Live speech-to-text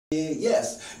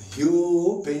Yes,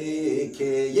 yu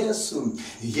peke Yesu,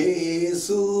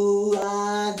 Yesu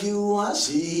ajua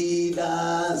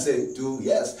shida zetu.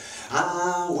 Yes,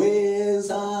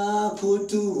 aweza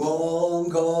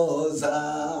kutuongoza.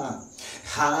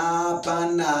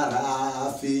 Hapana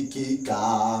rafiki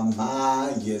kama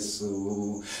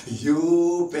Yesu,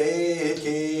 yu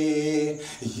peke,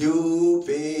 yu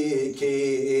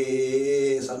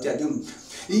peke. Sauti ya juu.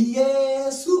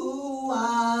 Yesu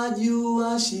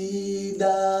ajua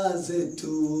shida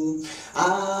zetu,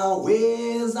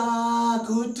 aweza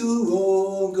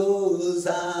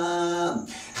kutuongoza.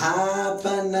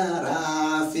 Hapana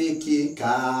rafiki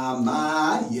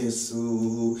kama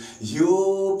Yesu,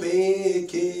 yu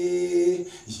peke,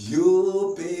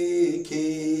 yu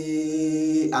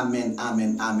peke. Amen,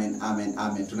 amen, amen, amen,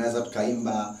 amen. Tunaweza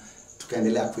tukaimba,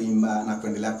 tukaendelea kuimba na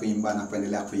kuendelea kuimba na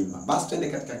kuendelea kuimba. Basi tuende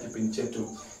katika kipindi chetu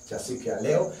cha siku ya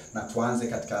leo na tuanze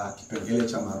katika kipengele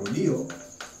cha marudio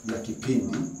ya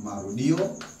kipindi. Marudio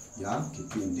ya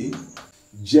kipindi.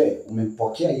 Je,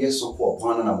 umempokea Yesu kuwa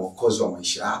Bwana na Mwokozi wa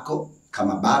maisha yako?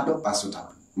 Kama bado, basi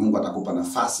Mungu atakupa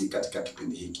nafasi katika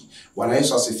kipindi hiki. Bwana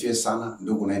Yesu asifiwe sana.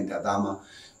 Ndugu unayetazama,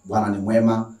 Bwana ni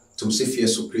mwema. Tumsifu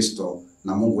Yesu Kristo,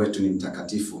 na Mungu wetu ni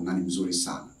mtakatifu na ni mzuri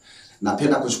sana.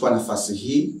 Napenda kuchukua nafasi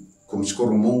hii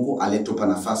kumshukuru Mungu aliyetupa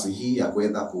nafasi hii ya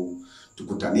kuweza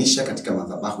kutukutanisha katika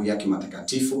madhabahu yake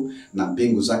matakatifu na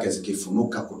mbingu zake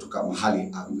zikifunuka kutoka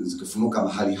mahali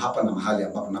hapa na mahali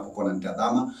ambapo napokuwa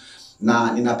nitazama.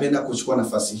 Na ninapenda kuchukua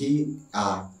nafasi hii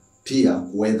pia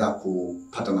kuweza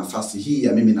kupata nafasi hii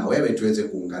ya mimi na wewe tuweze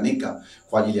kuunganika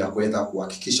kwa ajili ya kuweza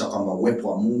kuhakikisha kwamba uwepo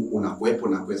wa Mungu unakuwepo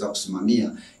na kuweza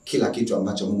kusimamia kila kitu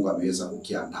ambacho Mungu ameweza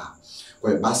kukiandaa. Kwa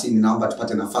hiyo basi ninaomba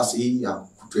tupate nafasi hii ya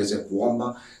tuweze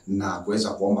kuomba na kuweza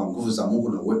kuomba nguvu za Mungu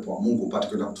na uwepo wa Mungu upate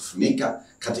kwenda kutufunika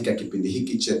katika kipindi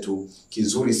hiki chetu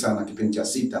kizuri sana, kipindi cha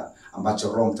 6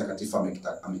 ambacho Roho Mtakatifu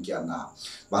amekiandaa.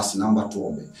 Basi naomba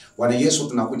tuombe. Bwana Yesu,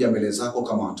 tunakuja mbele zako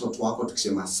kama watoto wako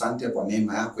tukisema asante kwa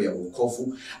neema yako ya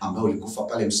wokovu ambayo ulikufa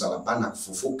pale msalabani na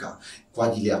kufufuka kwa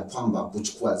ajili ya kwamba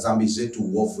kuchukua dhambi zetu,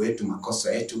 uovu wetu,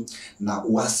 makosa yetu na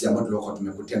uasi ambao tulikuwa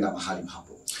tumekutenda mahali hapo.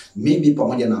 Mimi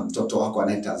pamoja na mtoto wako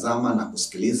anayetazama na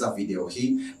kusikiliza video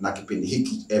hii na kipindi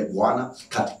hiki, Bwana,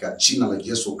 katika jina la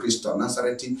Yesu Kristo wa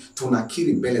Nazareti,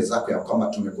 tunakiri mbele zako ya kwamba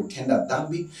tumekutenda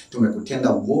dhambi,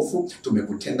 tumekutenda uovu,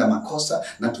 tumekutenda makosa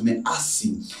na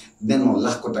tumeasi neno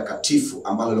lako takatifu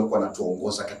ambalo lilikuwa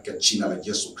linatuongoza katika jina la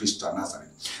Yesu Kristo wa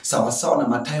Nazareti. Sawa sawa na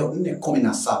Mathayo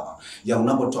 4:17 ya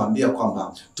unapotuambia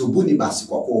kwamba tubuni basi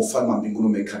kwa kuwa ufalme wa mbinguni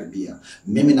umekaribia.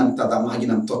 Mimi na mtazamaji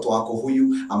na mtoto wako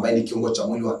huyu ambaye ni kiungo cha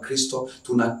mwili wa Kristo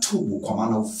tunatubu kwa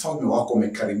maana ufalme wako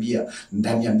umekaribia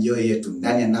ndani ya mioyo yetu,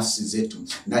 ndani ya nafsi zetu,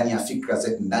 ndani ya fikra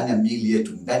zetu, ndani ya miili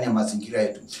yetu, ndani ya mazingira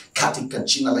yetu, katika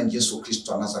jina la Yesu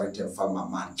Kristo wa Nazareti, mfalme wa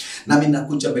amani. Nami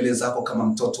nakuja mbele zako kama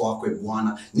mtoto wako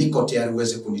Bwana, niko tayari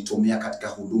uweze kunitumia katika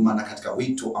huduma na katika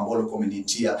wito ambao ulikuwa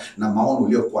umenitia na maono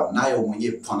uliokuwa nayo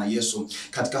mwenyewe Bwana Yesu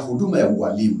katika huduma ya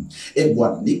ualimu.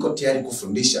 Bwana, niko tayari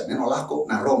kufundisha neno lako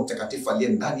na Roho Mtakatifu aliye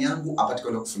ndani yangu apate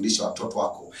kwenda kufundisha watoto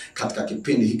wako katika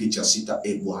kipindi hiki cha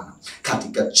 6, Bwana,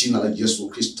 katika jina la Yesu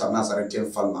Kristo wa Nazareti,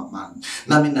 mfalme wa amani.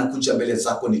 Nami nakuja mbele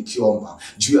zako nikiomba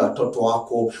juu ya watoto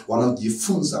wako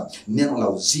wanaojifunza neno la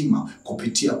uzima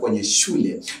kupitia kwenye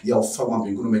shule ya ufalme wa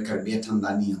mbinguni umekaribia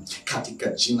Tanzania, katika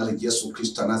jina la Yesu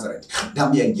Kristo wa Nazareti.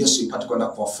 Damu ya Yesu ipate kwenda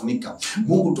kuwafunika.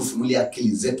 Mungu, tufunulie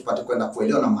akili zetu pate kwenda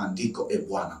kuelewa na maandiko,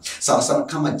 Bwana, sawa sana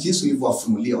kama jinsi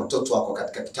ulivyowafunulia watoto wako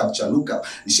katika kitabu cha Luka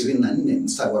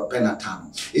 24:45,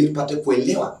 ili pate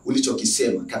kuelewa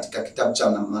ulichokisema katika kitabu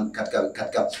cha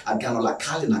katika Agano la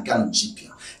Kale na Agano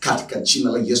Jipya, katika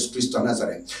jina la Yesu Kristo wa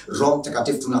Nazareti. Roho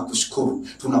Mtakatifu, tunakushukuru,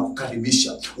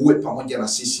 tunakukaribisha uwe pamoja na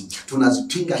sisi.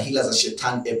 Tunazipinga hila za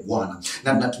shetani, Bwana,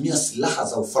 na tunatumia silaha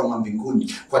za ufalme wa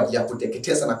mbinguni kwa ajili ya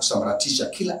kuteketeza na kusambaratisha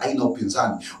kila aina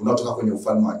upinzani unaotoka kwenye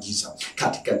ufalme wa giza,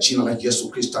 katika jina la Yesu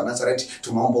Kristo wa Nazareti.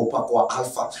 Tunaomba upako wa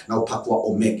Alfa na upako wa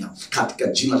Omega katika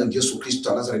jina la Yesu Kristo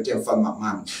wa Nazareti, mfalme wa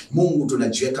amani. Mungu,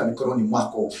 tunajiweka mikononi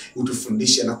mwako,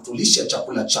 utufundishe na kutulisha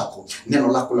chakula chako,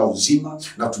 neno lako la uzima,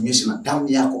 na utunyeshe na damu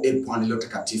yako, Bwana, iliyo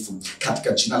takatifu,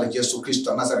 katika jina la Yesu Kristo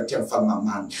wa Nazareti, mfalme wa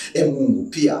amani. Mungu,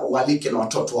 pia walike na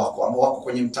watoto wako ambao wako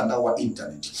kwenye mtandao wa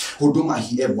internet huduma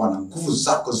hii, Bwana, nguvu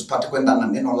zako zipate kwenda na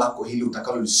neno lako hili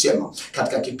utakalolisema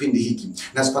katika kipindi hiki,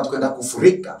 na zipate kwenda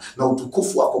kufurika na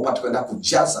utukufu wako upate kwenda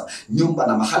kujaza nyumba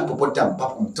na mahali popote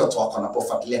ambapo mtoto wako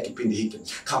anapofuatilia kipindi hiki,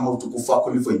 kama utukufu wako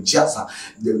ulivyojaza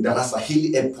darasa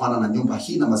hili, Bwana, na nyumba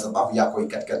hii na madhabahu yako,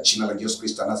 katika jina la Yesu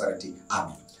Kristo wa Nazareti.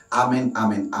 Amen. Amen,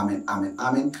 amen, amen, amen,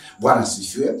 amen. Bwana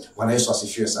asifiwe. Bwana Yesu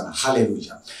asifiwe sana.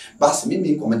 Haleluya. Basi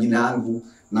mimi kwa majina yangu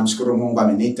namshukuru Mungu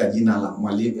ameniita jina la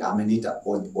mwalimu, ameniita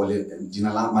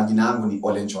majina yangu ni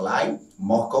Olenjolaim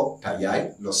Moko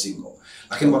Tayai Losingo.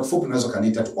 Lakini kwa kifupi unaweza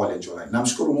kaniita tu Olenjolaim.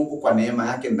 Namshukuru Mungu kwa neema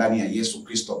yake ndani ya Yesu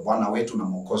Kristo Bwana wetu na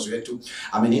Mwokozi wetu.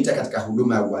 Ameniita katika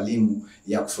huduma ya ualimu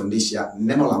ya kufundisha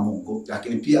neno la Mungu,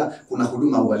 lakini pia kuna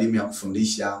huduma ya ualimu ya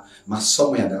kufundisha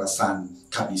masomo ya darasani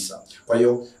kabisa. Kwa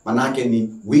hiyo manake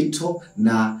ni wito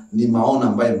na ni maono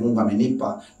ambayo Mungu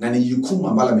amenipa na ni jukumu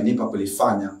ambalo amenipa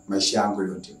kulifanya maisha yangu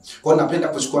yote. Kwa hiyo napenda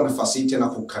kuchukua nafasi hii tena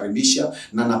kukukaribisha,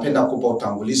 na napenda kukupa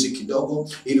utangulizi kidogo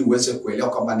ili uweze kuelewa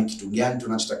kwamba ni kitu gani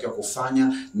tunachotakiwa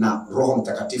kufanya na Roho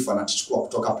Mtakatifu anatuchukua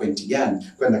kutoka pointi gani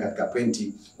kwenda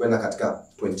katika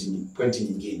pointi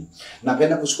nyingine.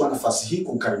 Napenda kuchukua nafasi hii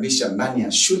kukaribisha ndani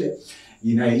ya shule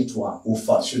inaitwa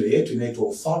shule yetu inaitwa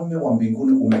Ufalme wa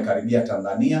Mbinguni Umekaribia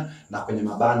Tanzania, na kwenye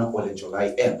mabano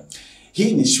Olenjolaim.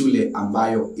 Hii ni shule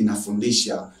ambayo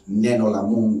inafundisha neno la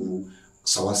Mungu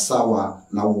sawasawa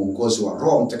na uongozi wa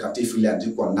Roho Mtakatifu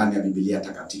iliyoandikwa ndani ya Biblia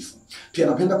Takatifu. Pia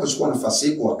napenda kuchukua nafasi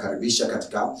hii kuwakaribisha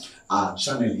katika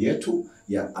channel yetu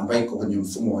ambayo iko kwenye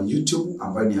mfumo wa YouTube,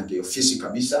 ambayo ni ya kiofisi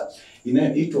kabisa,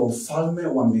 inayoitwa Ufalme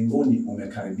wa Mbinguni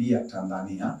Umekaribia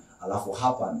Tanzania, alafu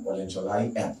hapa ni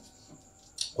Olenjolaim.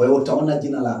 Kwa hiyo utaona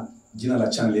jina la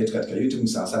channel yetu katika YouTube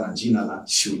sawa sana jina la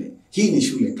shule. Hii ni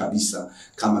shule kabisa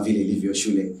kama vile ilivyo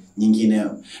shule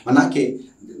nyingineyo. Manake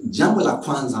jambo la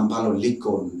kwanza ambalo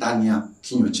liko ndani ya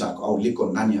kinywa chako au liko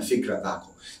ndani ya fikra zako,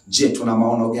 je, tuna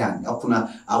maono gani?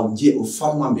 Au je,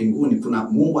 ufalme wa mbinguni, kuna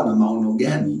Mungu ana maono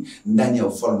gani ndani ya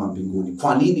ufalme wa mbinguni?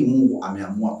 Kwa nini Mungu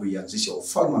ameamua kuianzisha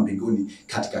ufalme wa mbinguni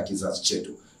katika kizazi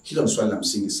chetu? Hilo ni swali la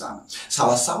msingi sana.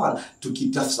 Sawa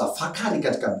tukitafakari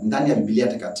katika ndani ya Biblia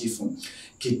Takatifu,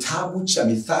 kitabu cha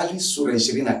Mithali sura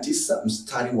 29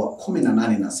 mstari wa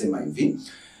 18 nasema hivi: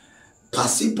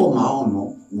 pasipo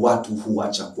maono watu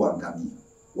huacha kuangamia.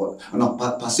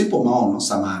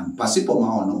 Pasipo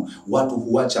maono watu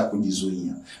huacha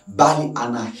kujizuia, bali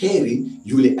ana heri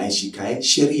yule aishikae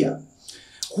sheria.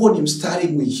 Huo ni mstari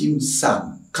muhimu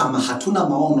sana. Kama hatuna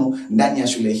maono ndani ya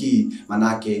shule hii,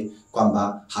 manake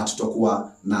kwamba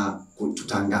hatutokuwa na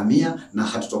tutaangamia na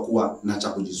hatutokuwa na cha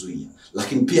kujizuia.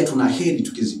 Lakini pia tuna heri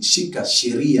tukizishika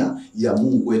sheria ya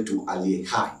Mungu wetu aliye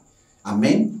hai.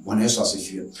 Amen. Bwana Yesu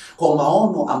asifiwe. Kwa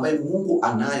maono ambayo Mungu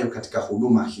anayo katika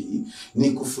huduma hii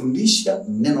ni kufundisha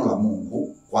neno la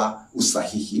Mungu kwa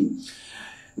usahihi,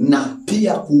 na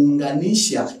pia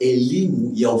kuunganisha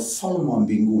elimu ya ufalme wa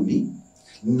mbinguni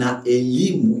na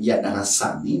elimu ya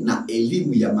darasani na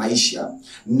elimu ya maisha,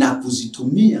 na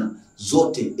kuzitumia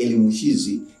zote elimu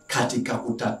hizi katika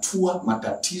kutatua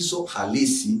matatizo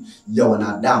halisi ya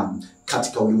wanadamu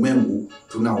katika ulimwengu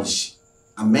tunaoishi.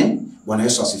 Amen. Bwana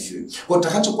Yesu asifiwe. Kwa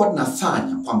tutakachokuwa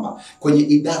tunafanya kwamba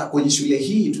kwenye shule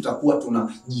hii tutakuwa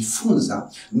tunajifunza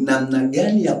namna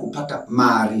gani ya kupata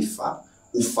maarifa,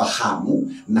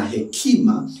 ufahamu na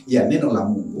hekima ya neno la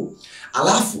Mungu.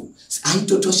 Alafu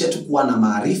haitotosha tu kuwa na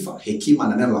maarifa, hekima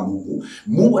na neno la Mungu.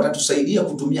 Mungu atatusaidia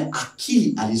kutumia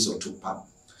akili alizotupa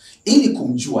ili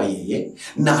kumjua yeye,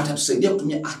 na atatusaidia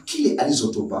kutumia akili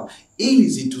alizotupa ili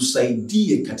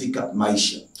zitusaidie katika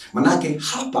maisha. Manake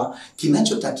hapa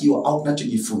kinachotakiwa au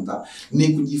tunachojifunza ni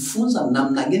kujifunza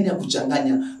namna gani ya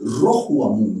kuchanganya roho wa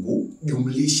Mungu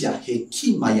jumlisha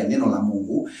hekima ya neno la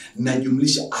Mungu na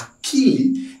jumlisha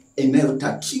akili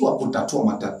inayotakiwa kutatua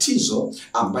matatizo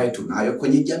ambayo tunayo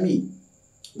kwenye jamii.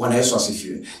 Bwana Yesu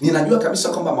asifiwe. Ninajua kabisa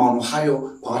kwamba maono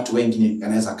hayo kwa watu wengi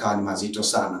yanaweza kawa ni mazito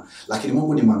sana, lakini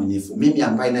Mungu ni mwaminifu. Mimi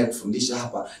ambaye naye kufundisha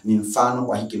hapa ni mfano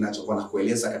wa hiki ninachokuwa na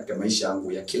kueleza katika maisha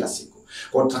yangu ya kila siku.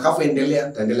 Kwa tutakapoendelea,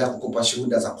 tutaendelea kukupa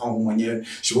shuhuda za kwangu mwenyewe,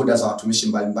 shuhuda za watumishi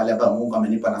mbalimbali ambao Mungu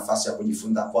amenipa nafasi ya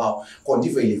kujifunza kwao. Kwa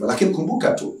ndivyo ilivyo. Lakini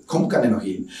kumbuka neno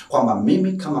hili kwamba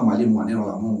mimi kama mwalimu wa neno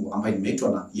la Mungu ambaye nimeitwa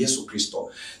na Yesu Kristo,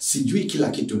 sijui kila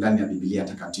kitu ndani ya Biblia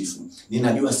Takatifu.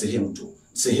 Ninajua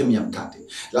sehemu ya mkate.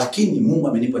 Lakini Mungu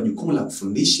amenipa jukumu la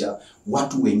kufundisha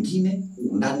watu wengine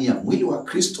ndani ya mwili wa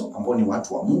Kristo ambao ni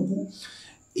watu wa Mungu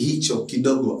hicho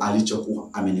kidogo alichokuwa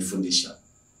amenifundisha.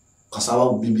 Kwa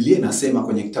sababu Biblia inasema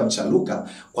kwenye kitabu cha Luka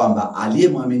kwamba aliye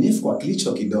mwaminifu kwa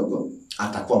kilicho kidogo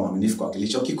atakuwa mwaminifu kwa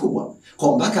kilicho kikubwa.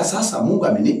 Kwa mpaka sasa Mungu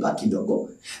amenipa kidogo,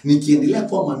 nikiendelea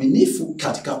kuwa mwaminifu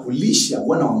katika kulisha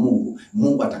wana wa Mungu,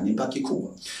 Mungu atanipa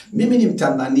kikubwa. Mimi ni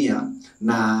Mtanzania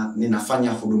na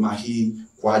ninafanya huduma hii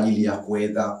kwa ajili ya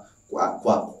kuweza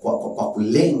kwa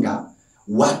kulenga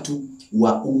watu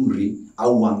wa umri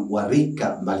au wa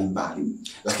rika mbalimbali.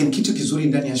 Lakini kitu kizuri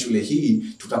ndani ya shule hii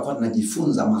tutakuwa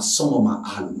tunajifunza masomo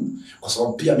maalum, kwa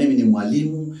sababu pia mimi ni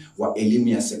mwalimu wa elimu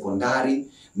ya sekondari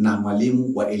na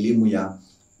mwalimu wa elimu ya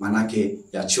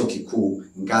chuo kikuu,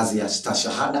 ngazi ya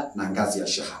stashahada na ngazi ya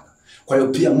shahada. Kwa hiyo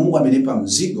pia Mungu amenipa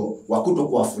mzigo wa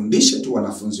kutokuwafundisha tu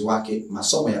wanafunzi wake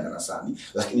masomo ya darasani,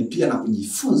 lakini pia na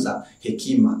kujifunza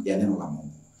hekima ya neno la Mungu.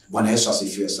 Bwana Yesu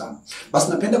asifiwe sana. Basi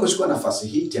napenda kuchukua nafasi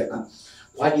hii tena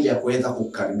kwa ajili ya kuweza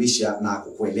kukukaribisha na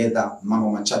kukueleza mambo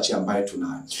machache ambayo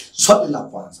tunayo. Swali la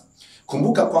kwanza,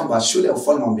 kumbuka kwamba shule ya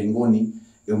ufalme wa mbinguni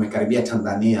umekaribia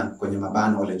Tanzania kwenye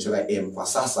mabano Olenjolaim kwa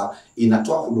sasa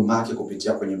inatoa huduma yake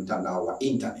kupitia kwenye mtandao wa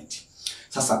internet.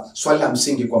 Sasa swali la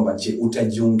msingi kwamba je,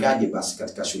 utajiungaje basi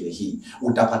katika shule hii?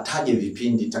 Utapataje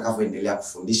vipindi takavyoendelea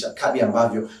kufundisha kadri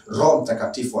ambavyo Roho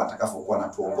Mtakatifu atakavyokuwa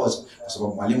anatuongoza, kwa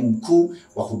sababu mwalimu mkuu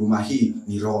wa huduma hii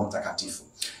ni Roho Mtakatifu.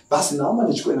 Basi naomba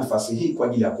nichukue nafasi hii kwa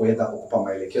ajili ya kuweza kukupa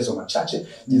maelekezo machache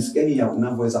jinsi gani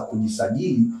unavyoweza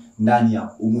kujisajili ndani ya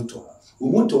UMUTO.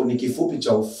 UMUTO ni kifupi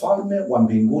cha ufalme wa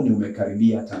mbinguni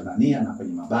umekaribia Tanzania na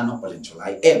kwenye mabano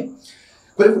Olenjolaim.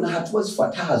 Kwa hiyo kuna hatua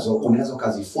zifuatazo unaweza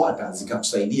kuzifuata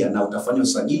zikakusaidia, na utafanya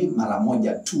usajili mara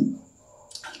moja tu.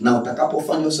 Na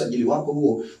utakapofanya usajili wako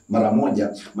huo mara moja,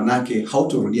 manake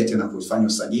hautorudia tena kufanya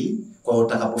usajili. Kwa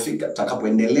hiyo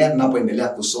napoendelea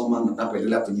kusoma na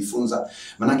napoendelea kujifunza,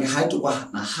 manake haitakuwa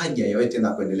na haja ya wewe tena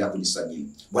kuendelea kujisajili.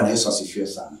 Bwana Yesu asifiwe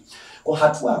sana. Kwa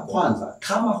hatua ya kwanza,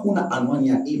 kama huna anwani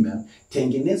ya email,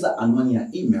 tengeneza anwani ya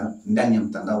email ndani ya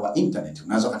mtandao wa internet.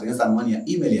 Unaweza kutengeneza anwani ya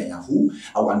email ya Yahoo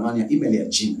au anwani ya email ya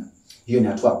Gmail. Hiyo ni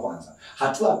hatua ya kwanza.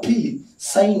 Hatua ya pili,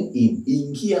 sign in.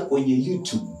 Ingia kwenye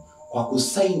YouTube kwa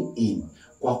kusign in.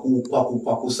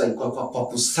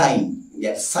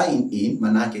 Sign in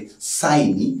manake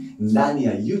sign ndani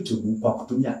ya YouTube kwa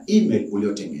kutumia email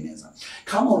uliotengeneza.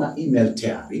 Kama una email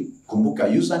tayari, kumbuka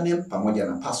username pamoja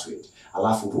na password.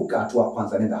 Alafu ruka hatua ya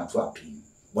kwanza, nenda hatua ya pili.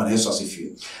 Bwana Yesu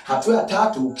asifiwe. Hatua ya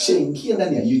tatu, ukishaingia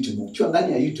ndani ya YouTube, ukiwa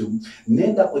ndani ya YouTube,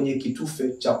 nenda kwenye kitufe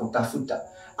cha kutafuta.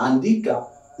 Andika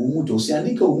UMUTO.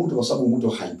 Usiandike UMUTO kwa sababu UMUTO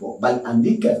haipo, bali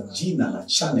andika jina la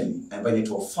channel ambayo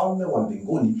inaitwa Ufalme wa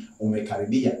Mbinguni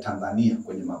Umekaribia Tanzania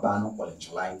kwenye mabano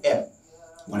Olenjolaim.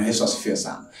 Bwana Yesu asifiwe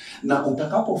sana. Na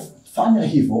utakapofanya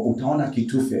hivyo utaona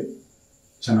kitufe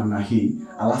cha namna hii,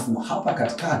 alafu hapa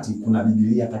katikati kuna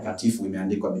Biblia Takatifu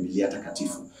imeandikwa Biblia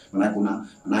Takatifu.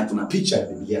 Maana kuna picha ya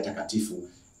Biblia Takatifu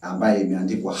ambayo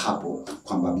imeandikwa hapo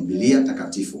kwamba Biblia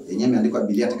Takatifu. Yenyewe imeandikwa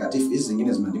Biblia Takatifu, hizi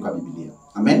zingine zimeandikwa Biblia.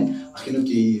 Amen. Lakini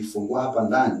ukifungua hapa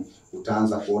ndani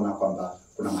utaanza kuona kwamba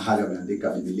kuna mahali wameandika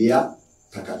Biblia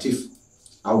Takatifu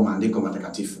au maandiko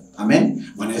matakatifu. Amen.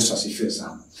 Bwana Yesu asifiwe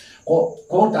sana.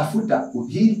 Kwa utafuta,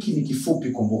 hiki ni kifupi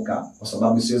kumbuka, kwa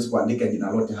sababu siwezi kuandika jina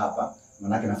lote hapa,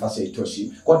 maana nafasi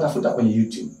haitoshi. Kwa tafuta kwenye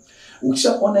YouTube.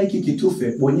 Ukishaona hiki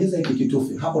kitufe, bonyeza hiki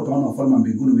kitufe. Hapo utaona ufalme wa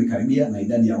mbinguni umekaribia na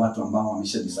idadi ya watu ambao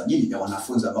wameshajisajili, ya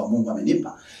wanafunzi ambao Mungu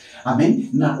amenipa. Amen.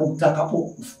 Na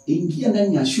utakapoingia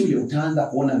ndani ya shule utaanza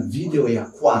kuona video ya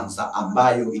kwanza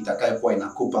ambayo itakayokuwa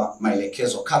inakupa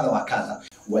maelekezo kadha wa kadha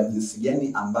wa jinsi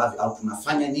gani ambavyo au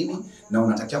tunafanya nini na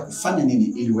unatakiwa kufanya nini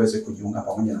ili uweze kujiunga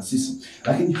pamoja na sisi.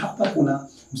 Lakini hapa kuna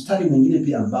mstari mwingine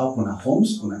pia ambao kuna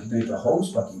homes, kuna kitu kinaitwa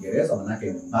homes kwa Kiingereza, maana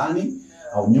yake nyumbani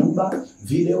au nyumba,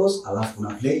 videos, alafu kuna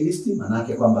playlist, maana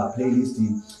yake kwamba playlist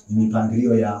ni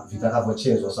mipangilio ya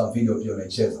vitakavyochezwa, sababu video pia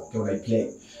unaicheza, unaiplay.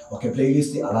 Okay,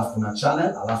 playlist, alafu kuna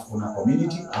channel, alafu kuna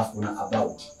community, alafu kuna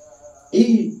about.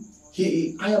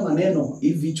 Haya maneno,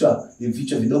 hivi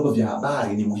vichwa vidogo vya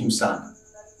habari ni muhimu sana.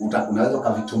 Unaweza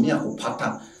kuvitumia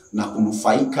kupata na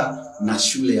kunufaika na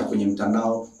shule ya kwenye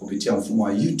mtandao kupitia mfumo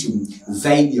wa YouTube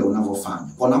zaidi ya unavyofanya.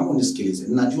 Kwa naomba unisikilize.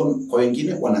 Ninajua kwa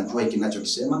wengine wanajua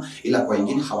kinachokisema, ila kwa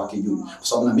wengine hawakijui. Kwa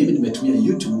sababu na mimi nimetumia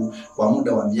YouTube kwa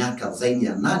muda wa miaka zaidi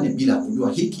ya 8 bila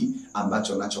kujua hiki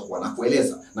ambacho nachokuwa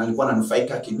nakueleza. Na nilikuwa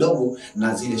nanufaika kidogo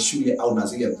na zile shule au na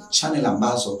zile channel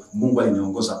ambazo Mungu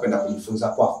aliniongoza kwenda kujifunza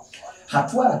kwao.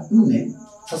 Hatua ya 4,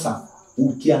 sasa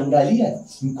ukiangalia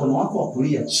mkono wako wa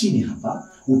kulia chini hapa,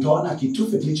 utaona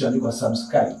kitufe kilichoandikwa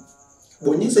subscribe.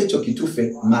 Bonyeza hicho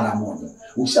kitufe mara moja.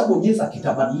 Ukishabonyeza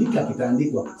kitabadilika,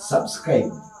 kitaandikwa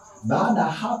subscribe. Baada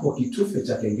hapo kitufe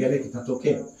cha kengele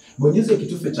kitatokea. Bonyeza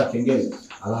kitufe cha kengele,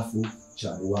 alafu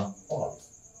chagua all.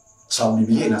 Sababu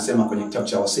Biblia inasema kwenye kitabu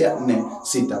cha HOSEA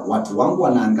 4:6, watu wangu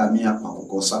wanaangamia kwa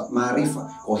kukosa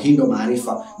maarifa. Kwa hiyo ndio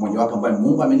maarifa mojawapo ambayo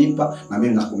Mungu amenipa na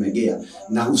mimi nakumegea.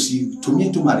 Na usitumie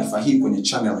tu maarifa hii kwenye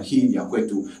channel hii ya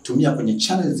kwetu, tumia kwenye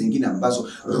channel zingine ambazo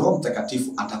Roho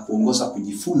Mtakatifu atakuongoza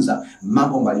kujifunza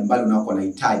mambo mbalimbali unayokuwa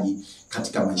unahitaji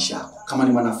katika maisha yako. Kama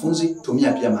ni mwanafunzi,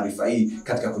 tumia pia maarifa hii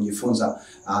katika kujifunza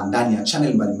ndani ya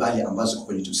channel mbalimbali ambazo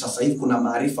kwenye YouTube. Sasa hivi kuna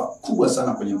maarifa kubwa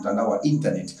sana kwenye mtandao wa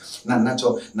internet,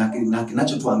 na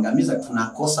kinachotuangamiza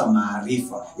tunakosa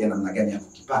maarifa ya namna gani ya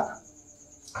kukipata.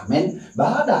 Amen.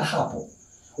 Baada hapo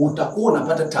utakuwa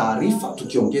unapata taarifa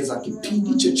tukiongeza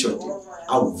kipindi chochote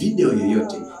au video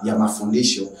yoyote ya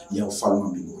mafundisho ya ufalme wa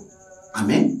mbinguni.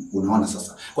 Amen. Unaona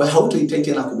sasa. Kwa hiyo hautohitaji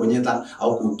tena kubonyeza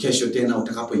au kesho tena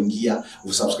utakapoingia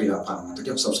usubscribe, hapana.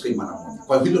 Unatakiwa kusubscribe mara moja.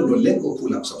 Kwa hiyo hilo ndio lengo kuu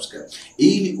la kusubscribe,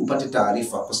 ili upate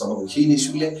taarifa, kwa sababu hii ni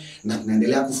shule na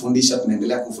tunaendelea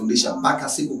kufundisha mpaka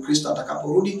siku Kristo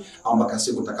atakaporudi au mpaka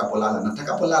siku utakapolala. Na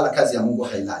atakapolala kazi ya Mungu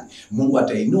hailali. Mungu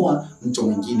atainua mtu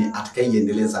mwingine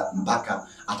atakayeendeleza mpaka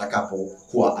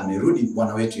atakapokuwa amerudi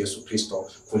Bwana wetu Yesu Kristo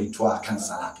kulitwaa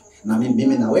kanisa lake. Na mimi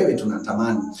na wewe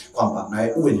tunatamani kwamba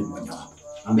nawe uwe ni mmoja wapo.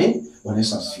 Amen. Bwana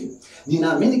Yesu asifiwe.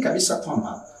 Ninaamini kabisa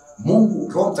kwamba Mungu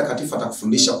Roho Mtakatifu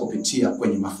atakufundisha kupitia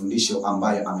kwenye mafundisho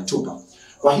ambayo ametupa.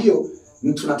 Kwa hiyo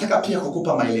tunataka pia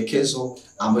kukupa maelekezo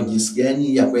ambayo jinsi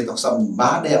gani ya kuweza, kwa sababu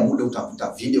baada ya muda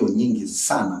utakuta video nyingi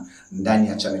sana ndani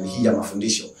ya channel hii ya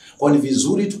mafundisho. Kwa hiyo ni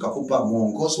vizuri tukakupa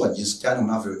mwongozo wa jinsi gani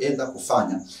unavyoweza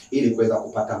kufanya ili kuweza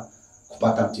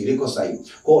kupata mtiririko sahihi.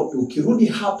 Kwa ukirudi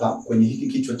hapa kwenye hiki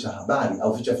kichwa cha habari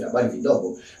au vichwa vya habari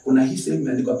vidogo, kuna hii sehemu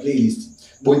imeandikwa playlist.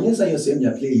 Bonyeza hiyo sehemu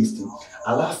ya playlist,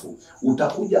 alafu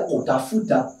utakuja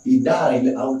utafuta idara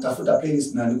ile au utafuta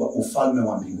playlist inaandikwa Ufalme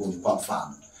wa Mbinguni kwa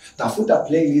mfano. Tafuta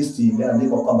playlist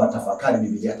imeandikwa kwamba tafakari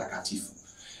Biblia Takatifu.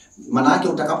 Maana yake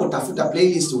utakapotafuta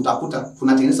playlist utakuta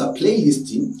kunatengeneza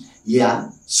playlist ya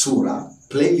sura,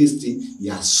 playlist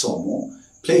ya somo,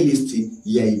 playlist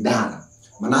ya idara.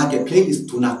 Maana yake playlist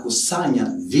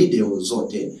tunakusanya video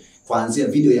zote kuanzia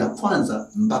video ya kwanza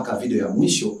mpaka video ya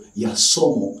mwisho ya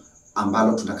somo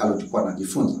ambalo tulikuwa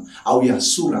tunajifunza, au ya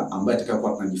sura ambayo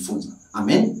tutakayokuwa tunajifunza.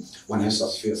 Amen. Bwana Yesu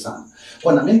asifiwe sana.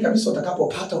 Kwa naamini kabisa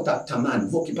utakapopata utatamani,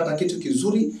 ukipata kitu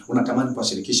kizuri unatamani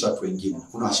kuwashirikisha watu wengine.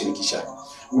 Unawashirikishaje?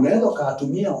 Unaweza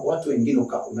kuwatumia watu wengine,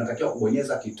 unatakiwa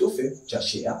kubonyeza kitufe cha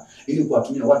share ili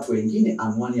kuwatumia watu wengine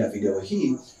anwani ya video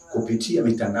hii kupitia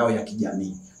mitandao ya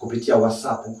kijamii, kupitia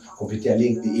WhatsApp, kupitia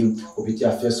LinkedIn,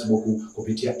 kupitia Facebook,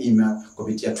 kupitia email,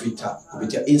 kupitia Twitter,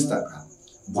 kupitia Instagram.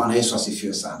 Bwana Yesu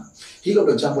asifiwe sana. Hilo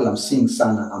ndio jambo la msingi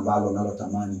sana ambalo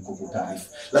nalotamani kukutaarifu.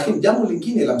 Lakini jambo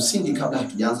lingine la msingi kabla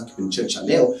hatujaanza kipindi chetu cha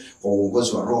leo kwa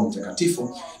uongozi wa Roho Mtakatifu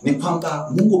ni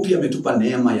kwamba Mungu pia ametupa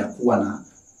neema ya kuwa na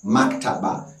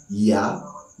maktaba ya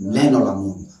neno la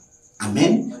Mungu.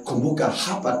 Amen. Kumbuka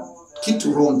hapa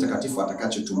kitu Roho Mtakatifu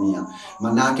atakachotumia,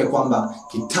 maana yake kwamba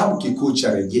kitabu kikuu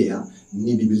cha rejea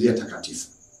ni Biblia Takatifu.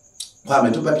 Kwa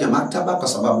ametupa pia maktaba kwa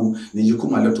sababu ni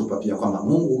jukumu aliyotupa pia kwamba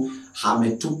Mungu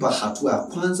ametupa hatua ya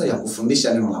kwanza ya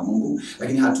kufundisha neno la Mungu,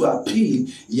 lakini hatua ya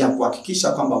pili ya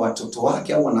kuhakikisha kwamba watoto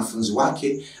wake au wanafunzi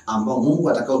wake ambao Mungu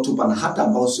atakaotupa na hata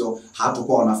ambao sio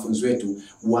hatakuwa wanafunzi wetu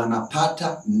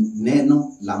wanapata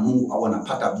neno la Mungu au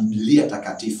wanapata Biblia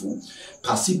Takatifu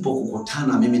pasipo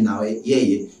kukutana mimi na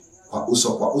yeye kwa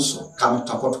uso. Kama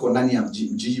tutakuwa tuko ndani ya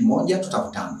jiji moja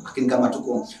tutakutana, lakini kama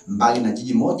tuko mbali na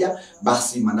jiji moja,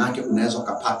 basi manake unaweza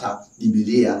ukapata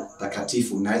Biblia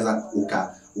Takatifu. Unaweza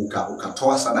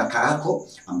ukatoa sadaka yako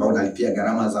ambayo unalipia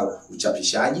gharama za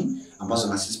uchapishaji ambazo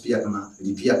na sisi pia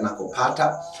tunalipia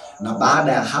tunakopata, na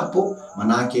baada ya hapo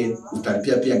manake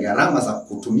utalipia pia gharama za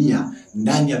kutumia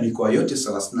ndani ya mikoa yote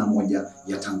 31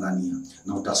 ya Tanzania,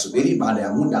 na utasubiri baada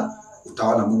ya muda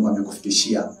utaona Mungu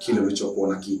amekufikishia kile ulichokuwa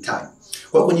unakihitaji.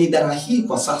 Kwa hiyo kwenye idara hii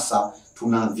kwa sasa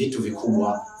tuna vitu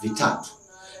vikubwa vitatu.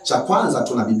 Cha kwanza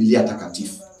tuna Biblia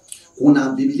Takatifu. Kuna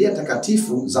Biblia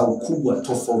Takatifu za ukubwa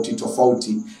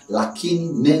tofauti, lakini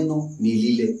neno ni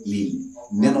lile lile.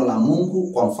 Neno la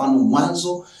Mungu, kwa mfano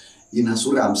Mwanzo ina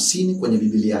sura 50 kwenye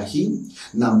Biblia hii,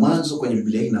 na Mwanzo kwenye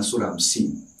Biblia hii ina sura 50.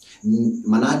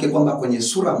 Maana yake kwamba kwenye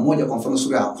sura moja, kwa mfano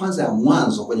sura ya kwanza ya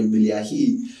Mwanzo kwenye Biblia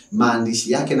hii,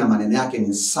 maandishi yake na maneno yake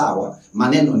ni sawa,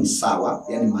 maneno ni sawa,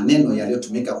 yani maneno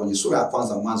yaliyotumika kwenye sura ya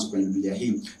kwanza Mwanzo kwenye Biblia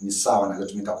hii ni sawa na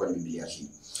yaliyotumika kwenye Biblia hii.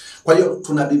 Kwa hiyo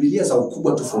tuna Biblia za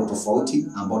ukubwa tofauti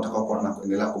ambao utakaokuwa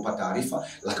tunaendelea kupata taarifa,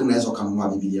 lakini unaweza kununua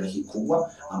Biblia hii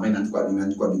kubwa ambayo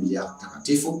imeandikwa Biblia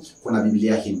Takatifu. Kuna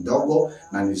Biblia hii ndogo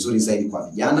na ni nzuri zaidi kwa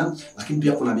vijana, lakini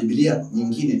pia kuna Biblia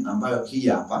nyingine ambayo hii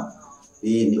hapa.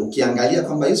 Ukiangalia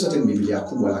kwamba hizo zote ni Biblia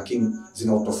kubwa, lakini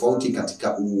zina utofauti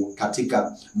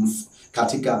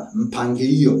katika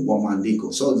mpangilio wa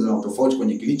maandiko. So zina utofauti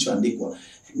kwenye kilichoandikwa.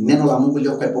 Neno la Mungu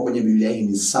lililokuwepo kwenye Biblia hii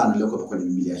ni sana lililokuwepo kwenye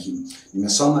Biblia hii.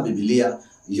 Nimesoma Biblia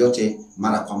yote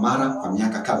mara kwa mara kwa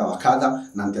miaka kadha wa kadha,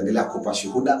 na nitaendelea kukupa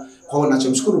shuhuda. Kwa hiyo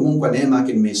ninachomshukuru Mungu kwa neema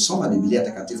yake, nimeisoma Biblia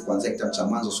Takatifu kuanzia kitabu cha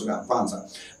Mwanzo sura ya kwanza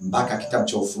mpaka kitabu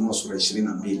cha Ufunuo sura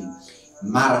 22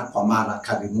 mara kwa mara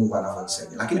kadri Mungu anavyosema.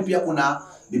 Lakini pia kuna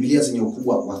Biblia zenye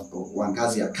ukubwa wa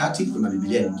ngazi ya kati. Kuna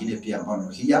Biblia nyingine pia ambayo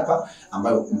hii hapa,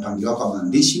 ambayo mpangilio wake wa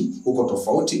maandishi uko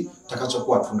tofauti,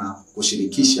 tutakachokuwa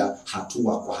tunakushirikisha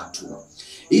hatua kwa hatua.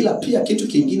 Ila pia kitu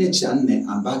kingine cha 4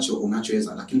 ambacho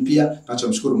unachoweza, lakini pia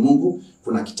tunachomshukuru Mungu,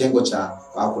 kuna kitengo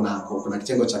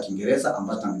cha Kiingereza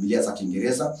ambacho na Biblia za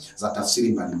Kiingereza za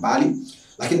tafsiri mbalimbali.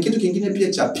 Lakini kitu kingine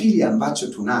pia cha pili ambacho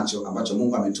tunacho, ambacho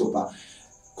Mungu ametupa,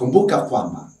 kumbuka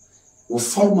kwamba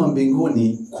ufalme wa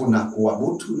mbinguni kuna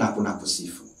kuabudu na kuna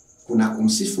kusifu. Kuna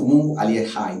kumsifu Mungu aliye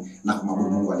hai na kumwabudu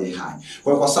Mungu aliye hai.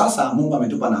 Kwa sasa Mungu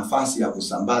ametupa nafasi ya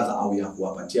kusambaza au ya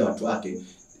kuwapatia watu wake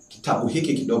kitabu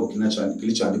hiki kidogo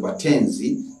kilichoandikwa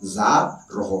tenzi za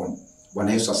rohoni.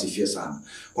 Bwana Yesu asifiwe sana.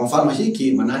 Kwa mfano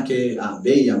hiki manake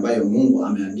bei ambayo Mungu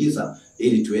ameagiza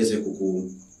ili tuweze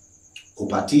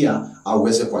kupatia au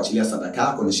uweze kuachilia sadaka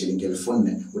yako ni shilingi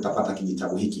 4,000. Utapata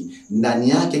kijitabu hiki. Ndani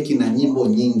yake kina nyimbo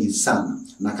nyingi sana.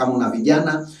 Na kama una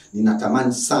vijana,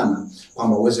 ninatamani sana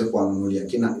kwamba uweze kuwanunulia.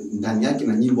 Ndani yake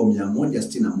na nyimbo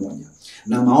 161.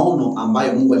 Na maono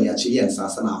ambayo Mungu aliachilia ni sawa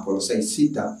sana Wakolosai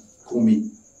 6:10,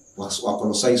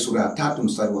 Wakolosai sura ya 3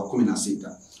 mstari wa 16.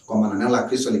 Kwamba neno la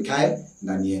Kristo likae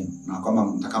ndani yenu. Na kwamba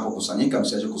mtakapokusanyika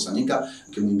msiache kusanyika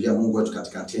mkimwimbia Mungu wetu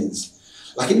katika tenzi.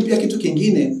 Lakini pia kitu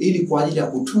kingine, ili kwa ajili ya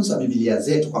kutunza Biblia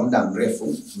zetu kwa muda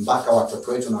mrefu mpaka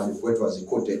watoto wetu na wajukuu wetu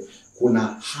wazikute, kuna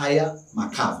haya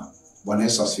makava. Bwana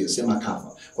Yesu asifiwe, sema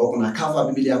cover. Kwa kuna cover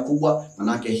Biblia kubwa,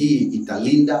 manake hii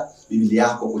italinda Biblia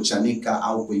yako kuchanika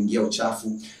au kuingia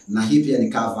uchafu, na hii pia ni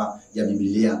cover ya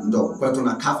Biblia ndogo. Kwa hiyo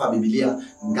tuna cover Biblia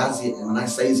ngazi na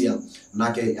size ya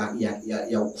manake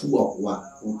ya ukubwa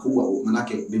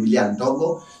manake Biblia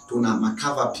ndogo. Tuna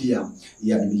makava pia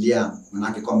ya Biblia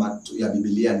manake kwamba ya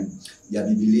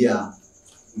Biblia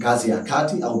ngazi ya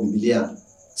kati au Biblia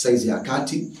size ya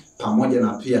kati, pamoja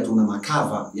na pia tuna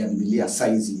makava ya Biblia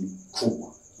size kubwa.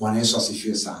 Bwana Yesu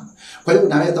asifiwe sana. Kwa hiyo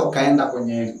unaweza ukaenda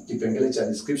kwenye kipengele cha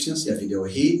descriptions ya video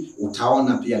hii,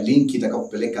 utaona pia link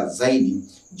itakayokupeleka zaidi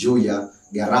juu ya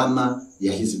gharama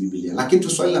ya hizi Biblia. Lakini tu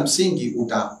swali la msingi,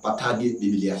 utapataje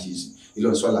Biblia hizi?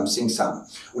 Hilo ni swali la msingi sana.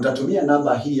 Utatumia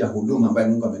namba hii ya huduma ambayo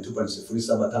Mungu ametupa,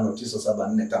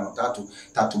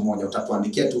 0759745331.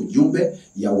 Utatuandikia tu ujumbe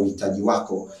ya uhitaji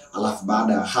wako, alafu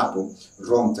baada ya hapo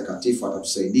Roho Mtakatifu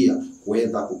atatusaidia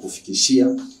kuweza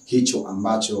kukufikishia hicho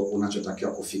ambacho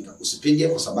unachotakiwa kufika. Usipige,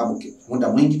 kwa sababu muda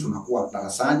mwingi tunakuwa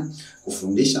darasani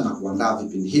kufundisha na kuandaa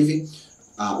vipindi hivi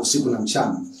usiku na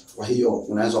mchana. Kwa hiyo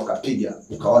unaweza ukapiga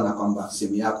ukaona kwamba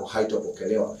simu yako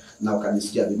haitopokelewa na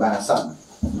ukajisikia vibaya sana.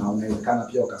 Na unawezekana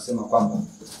pia ukasema kwamba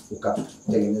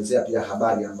ukatengenezea pia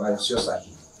habari ambayo sio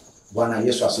sahihi. Bwana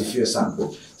Yesu asifiwe sana.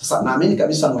 Sasa naamini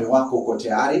kabisa moyo wako uko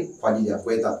tayari kwa ajili ya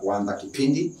kuweza kuanza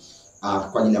kipindi,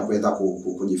 kwa ajili ya kuweza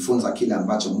kujifunza kile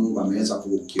ambacho Mungu ameweza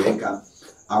kukiweka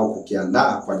au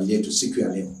kukiandaa kwa ajili yetu siku ya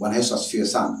leo. Bwana Yesu asifiwe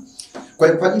sana. Kwa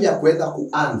hiyo kwa ajili ya kuweza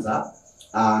kuanza,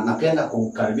 napenda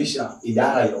kukaribisha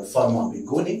idara ya ufalme wa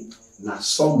mbinguni na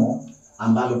somo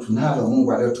ambalo tunalo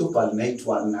Mungu aliyotupa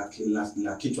linaitwa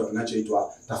na kichwa kinachoitwa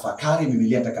tafakari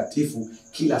Biblia Takatifu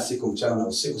kila siku mchana na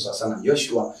usiku, sawa sana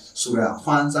Yoshua sura ya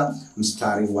 1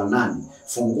 mstari wa 8.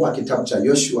 Fungua kitabu cha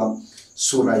Yoshua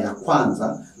sura ya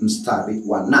 1 mstari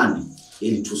wa 8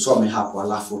 ili tusome hapo,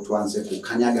 alafu tuanze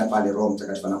kukanyaga pale Roho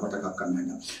Mtakatifu anapotaka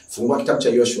kukanyaga. Fungua kitabu cha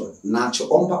Yoshua.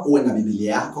 Nachoomba uwe na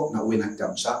Biblia yako na uwe na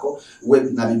kitabu chako, uwe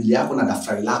na Biblia yako na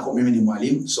daftari lako. Mimi ni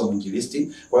mwalimu, sio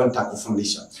mwinjilisti, kwa hiyo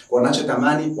nitakufundisha. Kwa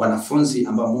ninachotamani wanafunzi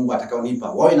ambao Mungu atakaonipa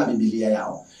wawe na Biblia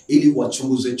yao ili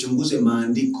wachunguze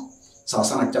maandiko. Sawa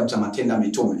sana kitabu cha Matendo ya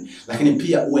Mitume, lakini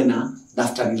pia uwe na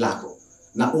daftari lako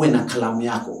na uwe na kalamu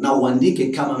yako na uandike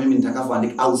kama mimi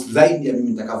nitakavyoandika au zaidi ya mimi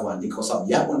nitakavyoandika, kwa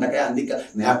sababu yako nitakayoandika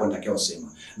na yako nitakayosema,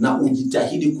 na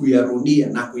ujitahidi kuyarudia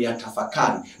na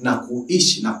kuyatafakari na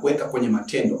kuishi na kuweka kwenye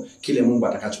matendo kile Mungu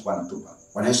atakachokuwa anatupa.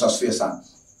 Bwana Yesu asifiwe sana.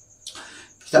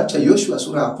 Kitabu cha Yoshua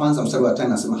sura ya 1 mstari wa 5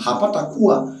 nasema, hapata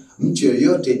kuwa mtu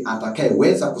yeyote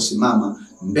atakayeweza kusimama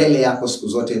mbele yako siku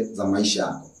zote za maisha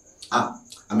yako.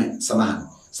 Amen.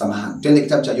 Samahani. Twende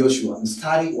kitabu cha Yoshua,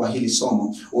 mstari wa hili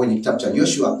somo kwenye kitabu cha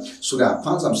Yoshua sura ya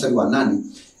 1 mstari wa 8,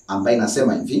 ambaye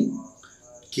inasema hivi: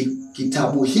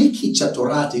 kitabu hiki cha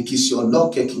Torati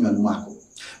kisiondoke kinywani mwako,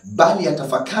 bali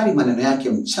yatafakari maneno yake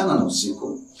mchana na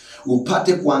usiku,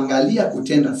 upate kuangalia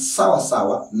kutenda sawa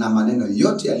sawa na maneno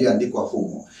yote yaliyoandikwa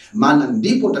humo, maana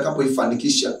ndipo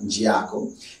utakapoifanikisha njia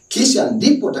yako, kisha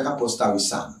ndipo utakapostawi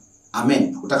sana.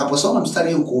 Amen. Utakaposoma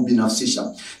mstari huu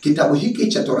kuubinafsisha, kitabu hiki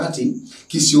cha Torati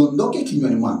kisiondoke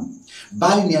kinywani mwangu,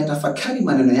 bali ni yatafakari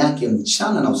maneno yake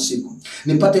mchana na usiku,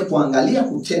 nipate kuangalia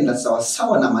kutenda sawa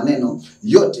sawa na maneno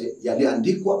yote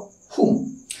yaliyoandikwa humo,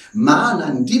 maana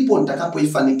ndipo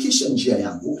nitakapoifanikisha njia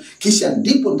yangu, kisha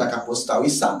ndipo nitakapostawi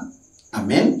sana.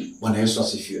 Amen. Bwana Yesu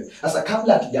asifiwe. Sasa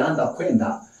kabla hatujaanza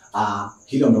kwenda,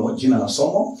 hilo ndio jina la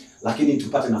somo, lakini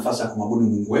tupate nafasi ya kumwabudu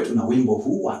Mungu wetu na wimbo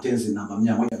huu wa tenzi namba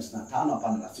 155,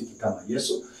 hapana rafiki kama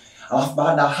Yesu. Alafu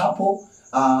baada hapo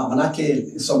Manake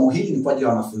somo hili ni kwa ajili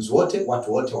ya wanafunzi wote,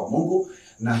 watu wote wa Mungu.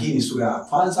 Na hii ni sura ya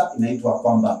kwanza, inaitwa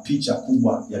kwamba picha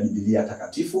kubwa ya Biblia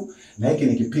Takatifu. Na hiki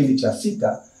ni kipindi cha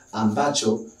 6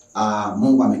 ambacho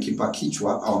Mungu amekipa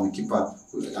kichwa au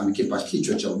amekipa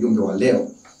kichwa cha ujumbe wa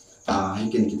leo.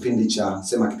 Hiki ni kipindi cha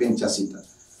kipindi cha 6.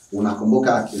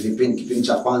 Unakumbuka kipindi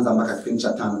cha kwanza mpaka kipindi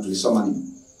cha 5 tulisoma nini?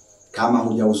 Kama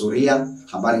hujahudhuria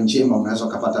habari njema, unaweza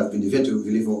kupata vipindi vyetu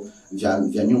vilivyo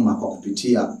vya nyuma kwa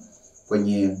kupitia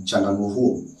kwenye changanuo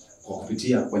huo, kwa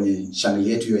kupitia kwenye channel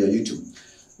yetu ya YouTube.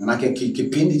 Manake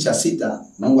kipindi cha 6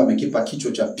 Mungu amekipa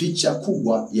kichwa cha picha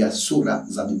kubwa ya sura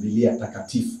za Biblia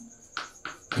Takatifu.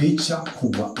 Picha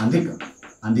kubwa, andika.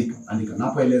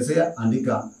 Napoelezea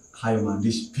andika hayo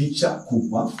maandishi, picha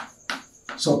kubwa,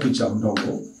 so picha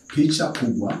ndogo, picha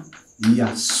kubwa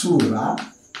ya sura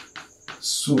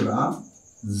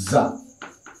za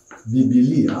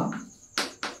Biblia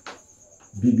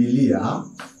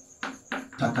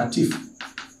Takatifu.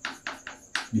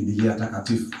 Biblia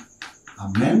Takatifu.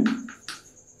 Amen.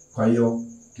 Kwa hiyo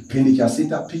kipindi cha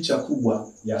 6, picha kubwa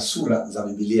ya sura za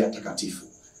Biblia Takatifu.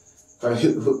 Kwa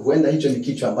hiyo huenda hicho ni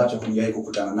kichwa ambacho hujawahi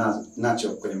kukutana nacho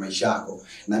kwenye maisha yako.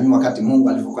 Na mimi wakati Mungu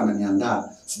alipokuwa ananiandaa,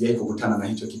 sijawahi kukutana na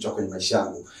hicho kichwa kwenye maisha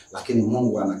yangu, lakini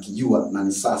Mungu anakijua na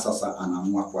ni sasa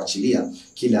anaamua kuachilia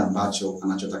kile ambacho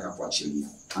anachotaka kuachilia.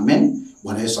 Amen.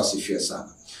 Bwana Yesu asifiwe sana.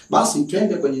 Basi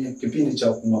twende kwenye kipindi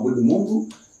cha kumwabudu Mungu.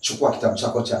 Chukua kitabu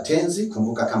chako cha tenzi.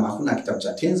 Kumbuka kama huna kitabu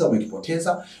cha tenzi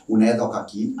umekipoteza, unaweza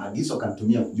ukakiagiza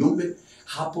ukanitumia ujumbe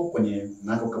hapo kwenye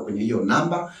hiyo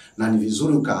namba, na ni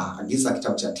vizuri ukaagiza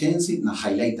kitabu cha tenzi na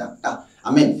highlighter.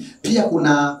 Amen. Pia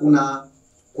kuna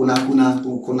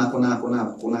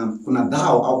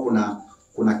dao au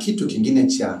kuna kitu kingine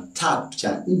cha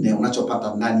 4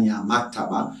 unachopata ndani ya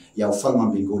maktaba ya Ufalme wa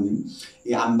Mbinguni,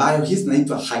 ambayo hizi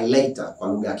zinaitwa highlighter kwa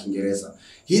lugha ya Kiingereza.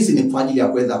 Hizi ni kwa ajili ya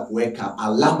kuweza kuweka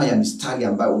alama ya mistari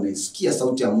ambayo unaisikia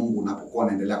sauti ya Mungu unapokuwa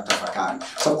unaendelea kutafakari.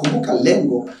 So kumbuka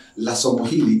lengo la somo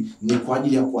hili ni kwa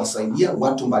ajili ya kuwasaidia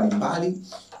watu mbalimbali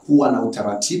kuwa na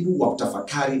utaratibu wa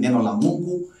kutafakari neno la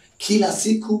Mungu kila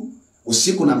siku,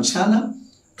 usiku na mchana,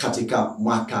 katika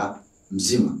mwaka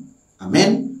mzima.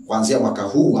 Amen. Kuanzia mwaka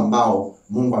huu ambao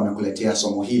Mungu amekuletea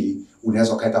somo hili,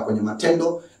 unaweza kaenda kwenye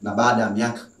matendo, na baada ya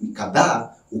miaka kadhaa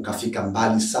ukafika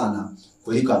mbali sana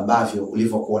kuliko ambavyo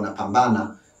ulivyokuwa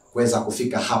unapambana kuweza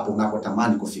kufika hapo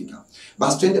unapotamani kufika.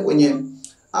 Basi twende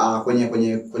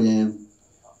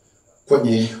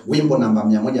kwenye wimbo namba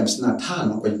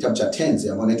 155 kwenye kitabu cha tenzi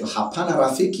ambao unaitwa Hapana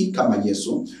Rafiki Kama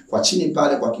Yesu. Kwa chini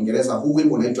pale kwa Kiingereza huu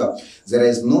wimbo unaitwa There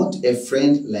is not a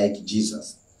friend like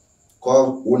Jesus.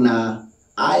 Kwa una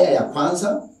aya ya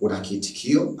kwanza, una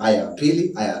kiitikio, aya ya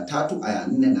pili, aya ya 3, aya ya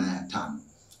 4 na aya ya 5.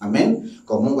 Amen.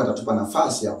 Kwa Mungu atatupa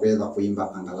nafasi ya kuweza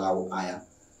kuimba angalau aya.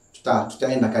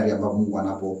 Tutaenda kadri ambapo Mungu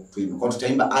anapotuimba. Kwa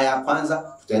tutaimba aya ya kwanza,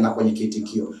 tutaenda kwenye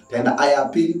kiitikio. Tutaenda aya ya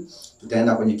pili,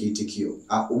 tutaenda kwenye kiitikio.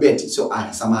 Ubeti sio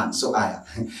aya, samahani, sio aya.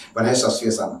 Bwana Yesu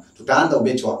asifiwe sana. Tutaanza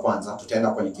ubeti wa kwanza, tutaenda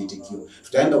kwenye kiitikio.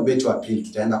 Tutaenda ubeti wa pili,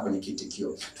 tutaenda kwenye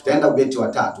kiitikio. Tutaenda ubeti wa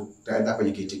 3, tutaenda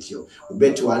kwenye kiitikio.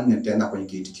 Ubeti wa 4, tutaenda kwenye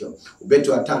kiitikio. Ubeti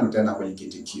wa 5, tutaenda kwenye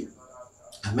kiitikio.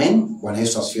 Amen. Bwana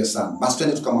Yesu asifiwe sana. Basi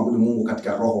twende tukamwabudu Mungu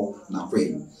katika roho na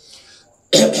kweli.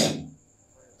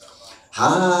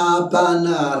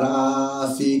 Hapana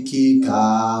rafiki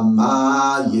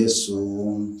kama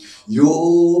Yesu,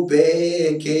 yu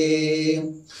peke.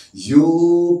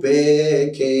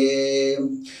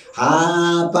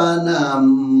 Hapana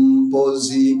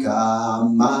mpozi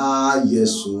kama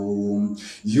Yesu,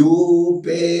 yu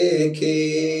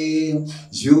peke.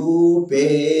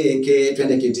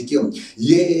 Twende kiitikio.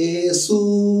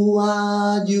 Yesu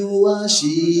ajua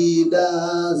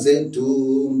shida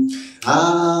zetu,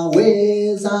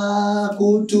 aweza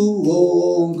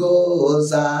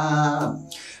kutuongoza.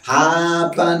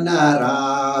 Hapana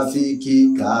rafiki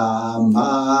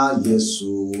kama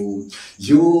Yesu,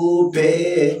 yu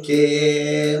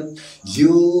peke.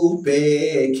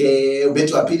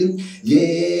 Ubeti wa pili,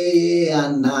 yeye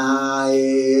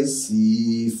anaye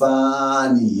sifa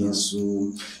ni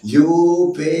Yesu,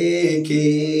 yu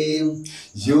peke.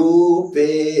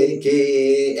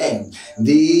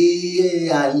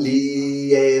 Ndiye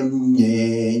aliye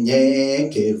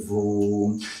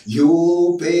mnyenyekevu,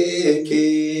 yu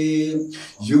peke.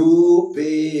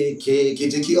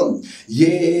 Kiitikio,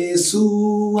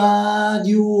 Yesu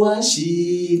ajua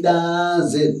shida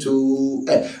zetu,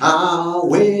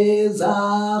 aweza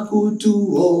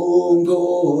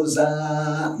kutuongoza.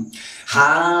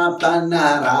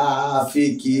 Hapana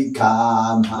rafiki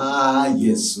kama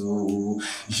Yesu,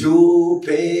 yu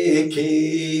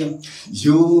peke.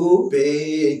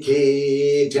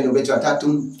 Twende ubeti wa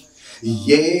 3.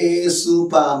 Yesu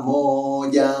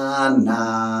pamoja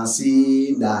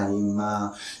nasi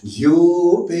daima.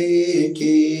 Yu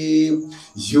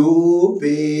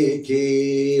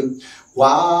pekee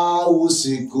kwa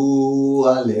usiku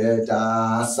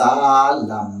aleta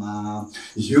salama.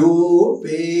 Yu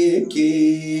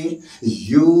pekee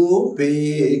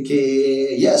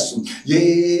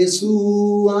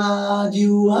Yesu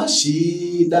ajua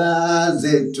shida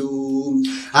zetu,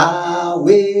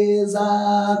 aweza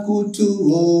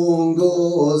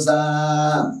kutuongoza.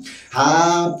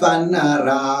 Hapana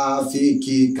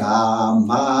rafiki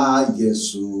kama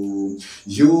Yesu.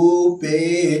 Yu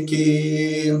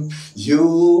pekee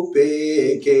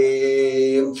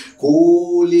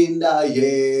kulinda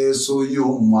Yesu yu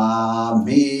mwaminifu.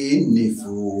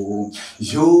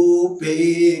 Yu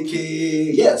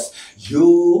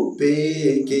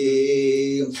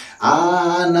pekee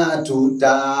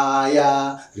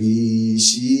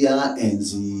anatutayarishia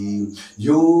enzi.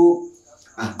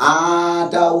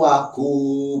 Hata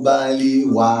wakubali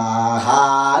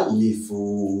wahalifu.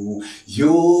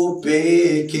 Yu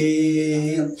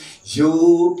pekee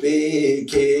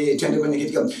twende kwenye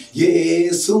kitika.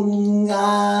 Yesu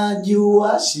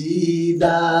ajua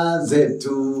shida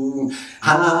zetu,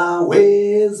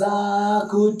 aweza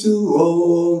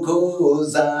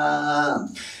kutuongoza.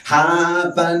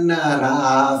 Hapana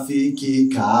rafiki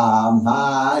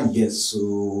kama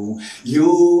Yesu.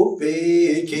 Yu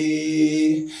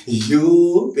pekee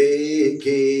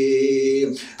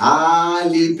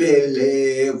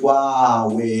alipelekwa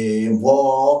we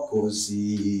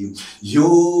Mwokozi.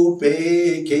 Yu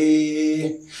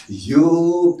pekee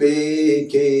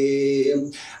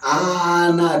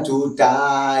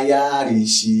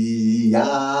anatutayarishia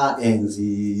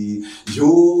enzi.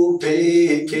 Yu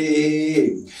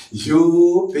pekee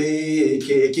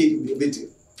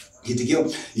kitikio.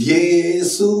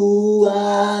 Yesu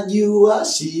ajua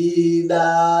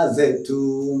shida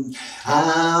zetu,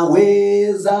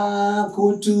 aweza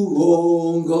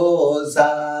kutuongoza.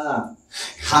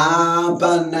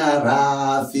 Hapana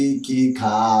rafiki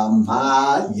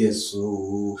kama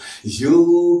Yesu.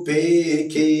 Yu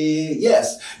pekee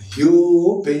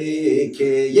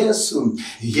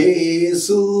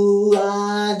Yesu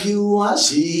ajua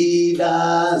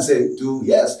shida zetu,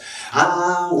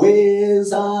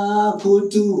 aweza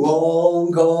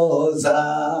kutuongoza.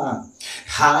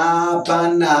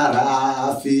 Hapana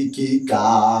rafiki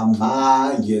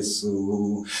kama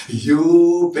Yesu.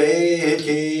 Yu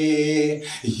pekee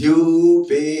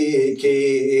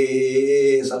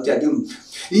sauti ya juu.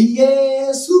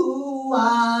 Yesu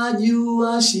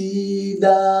ajua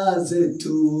shida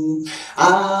zetu,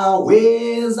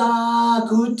 aweza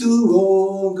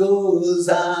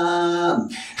kutuongoza.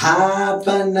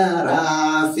 Hapana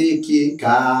rafiki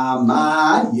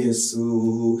kama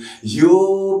Yesu.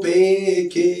 Yu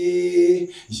pekee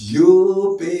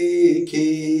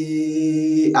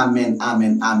Amen.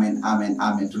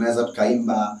 Tunaweza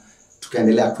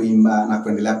tukaendelea kuimba na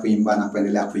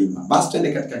kuendelea kuimba. Basi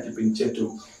tuende katika kipindi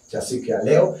chetu cha siku ya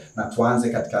leo, na tuanze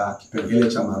katika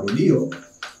kipengele cha marudio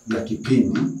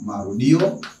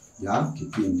ya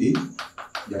kipindi.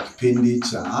 Kipindi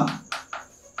cha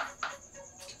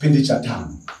 5.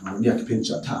 Marudio ya kipindi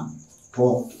cha 5.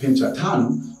 Kwa kipindi cha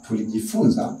 5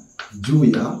 tulijifunza juu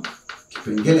ya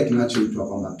kipengele kinachoitwa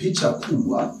kwamba picha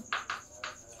kubwa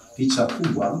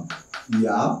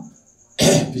ya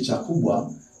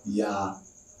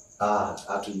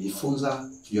tulijifunza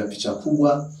juu ya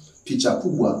picha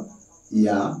kubwa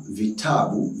ya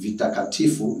vitabu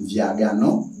vitakatifu vya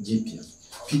Agano Jipya.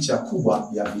 Picha kubwa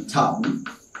ya vitabu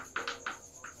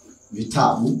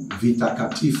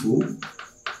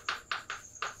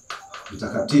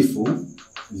vitakatifu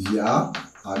vya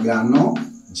Agano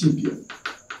Jipya.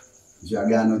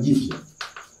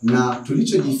 Na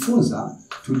tulichojifunza,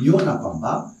 tuliona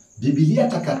kwamba Biblia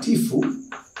Takatifu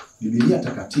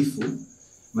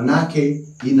manake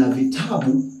ina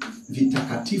vitabu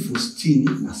vitakatifu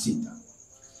 66.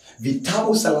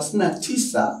 Vitabu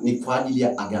 39 ni kwa ajili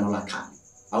ya Agano la Kale,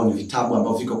 au ni vitabu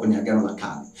ambavyo viko kwenye Agano la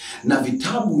Kale, na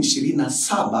vitabu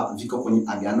 27 viko kwenye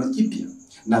Agano Jipya.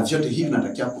 Na vyote hivi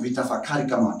tunatakiwa kuvitafakari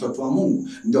kama watoto wa Mungu,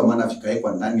 ndio maana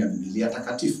vikawekwa ndani ya Biblia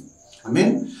Takatifu.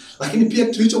 Amen. Lakini pia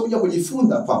tulichokuja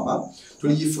kujifunza kwamba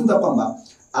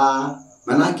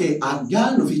manake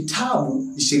agano, vitabu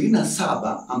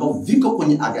 27 ambavyo viko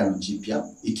kwenye Agano Jipya,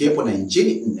 ikiwepo na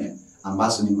Injili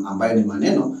 4 ambayo ni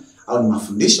maneno au ni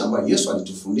mafundisho ambayo Yesu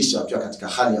alitufundisha akiwa katika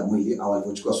hali ya mwili, au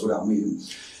alipochukua sura ya mwili,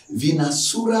 vina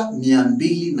sura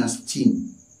 260.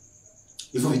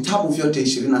 Hivyo vitabu vyote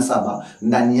 27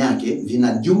 ndani yake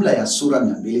vina jumla ya sura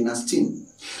 260.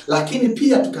 Lakini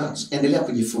pia tukaendelea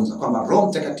kujifunza kwamba Roho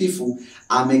Mtakatifu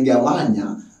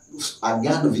amegawanya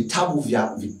vitabu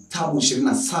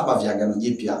 27 vya Agano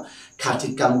Jipya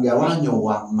katika mgawanyo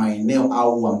wa maeneo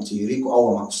au wa mtiririko au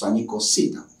wa makusanyiko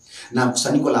 6. Na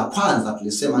kusanyiko la kwanza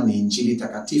tulisema ni Injili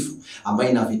Takatifu ambayo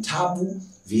ina vitabu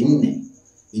 4.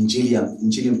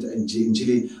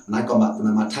 Injili maana kwamba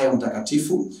kuna Mathayo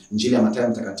mtakatifu, Injili ya Mathayo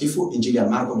mtakatifu, Injili ya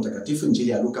Marko mtakatifu, Injili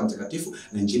ya Luka mtakatifu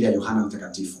na Injili ya Yohana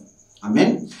mtakatifu.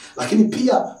 Amen. Lakini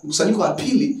pia mkusanyiko wa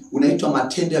pili unaitwa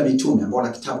Matendo ya Mitume ambao una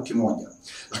kitabu kimoja.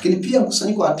 Lakini pia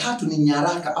mkusanyiko wa tatu ni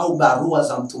nyaraka au barua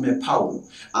za Mtume Paulo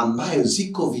ambayo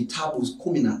ziko vitabu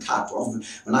 13 au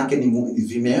manake ni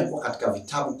vimewekwa katika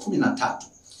vitabu 13.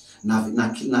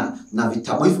 Na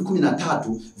vitabu hivi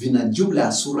 13 vina jumla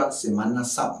ya sura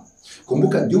 87.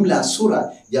 Kumbuka jumla ya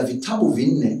sura ya vitabu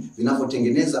 4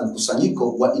 vinavyotengeneza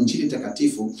mkusanyiko wa Injili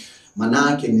Takatifu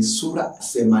manake ni sura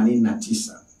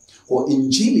 89. Kwa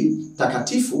Injili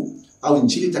Takatifu au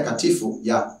Injili Takatifu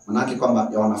ya manake kwamba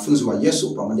ya wanafunzi wa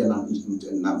Yesu pamoja na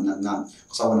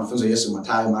kwa sababu wanafunzi wa Yesu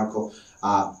Mathayo, Marko,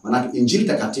 manake Injili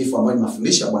Takatifu ambayo ni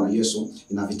mafundisho ya Bwana Yesu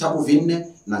ina vitabu 4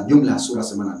 na jumla ya sura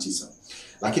 89.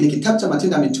 Lakini kitabu cha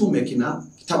Matendo ya Mitume kina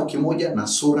kitabu kimoja na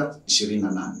sura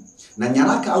 28. Na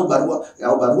nyaraka au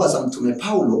barua za Mtume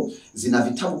Paulo zina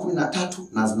vitabu 13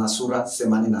 na zina sura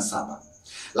 87.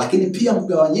 Lakini pia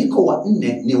mgawanyiko wa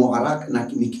 4 ni waraka na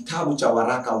ni kitabu cha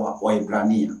waraka wa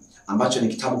WAEBRANIA ambacho ni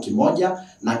kitabu kimoja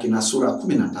na kina sura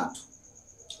 13.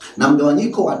 Na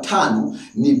mgawanyiko wa 5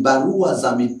 ni barua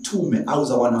za mitume au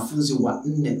za wanafunzi wa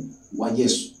 4 wa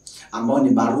Yesu ambao ni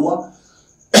barua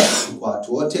kwa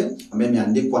watu wote ambaye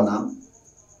imeandikwa na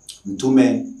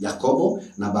Mtume Yakobo,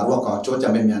 na barua kwa watu wote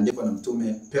ambaye imeandikwa na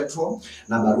Mtume Petro,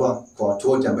 na barua kwa watu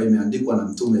wote ambaye imeandikwa na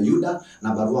Mtume Yuda,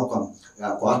 na barua kwa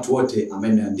watu wote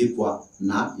ambaye imeandikwa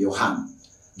na Yohana.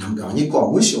 Na mgawanyiko wa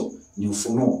mwisho ni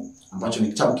Ufunuo ambacho ni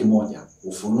kitabu kimoja,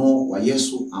 Ufunuo wa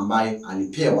Yesu ambaye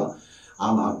alipewa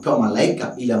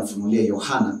malaika ili amfunulie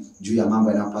Yohana juu ya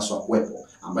mambo yanayopaswa kuwepo,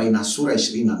 ambayo ina sura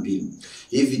 22.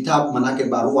 Hivi vitabu manake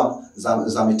barua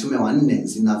za mitume wa 4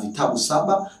 zina vitabu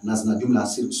 7 na zina jumla ya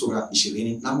sura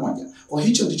 21. Kwa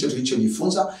hicho ndicho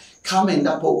tulichojifunza. Kama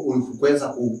endapo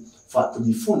ukuweza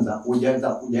kujifunza,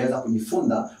 hujaweza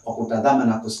kujifunza kwa kutazama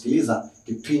na kusikiliza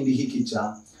kipindi hiki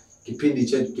cha kipindi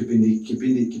cha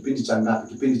ngapi?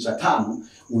 Kipindi cha 5.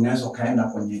 Unaweza kaenda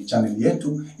kwenye channel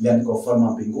yetu iliandikwa Ufalme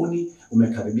wa Mbinguni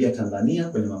Umekaribia Tanzania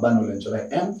kwenye mabano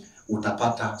Olenjolaim,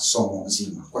 utapata somo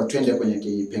zima. Kwa twende kwenye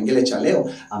kipengele cha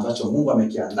leo ambacho Mungu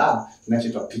amekiandaa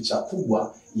kinachoitwa picha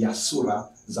kubwa ya sura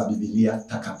za Biblia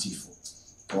Takatifu.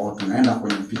 Kwa tunaenda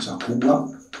kwenye picha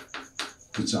kubwa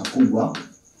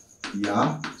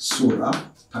ya sura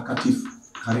takatifu.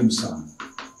 Karibu sana.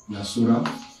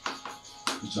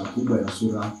 Picha kubwa ya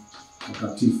sura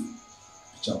takatifu.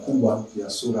 Picha kubwa ya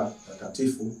sura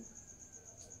takatifu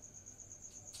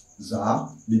za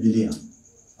Biblia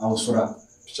au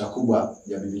picha kubwa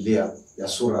ya Biblia ya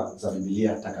sura za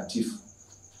Biblia Takatifu.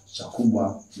 Picha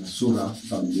kubwa ya sura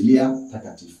za Biblia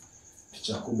Takatifu.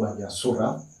 Picha kubwa ya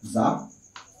sura za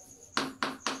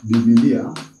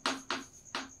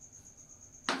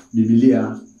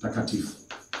Biblia Takatifu.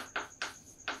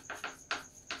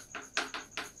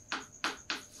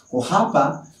 Kwa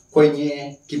hapa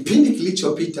kwenye kipindi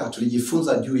kilichopita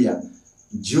tulijifunza juu ya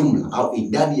jumla au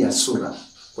idadi ya sura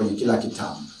kwenye kila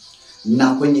kitabu.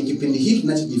 Na kwenye kipindi hiki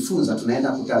tunachojifunza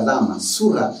tunaenda kutazama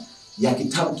sura ya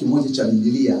kitabu kimoja cha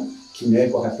Biblia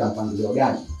kimewekwa katika mpangilio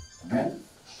gani. Amen.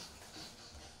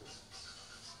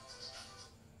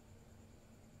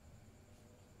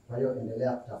 Kwa hiyo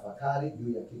endelea kutafakari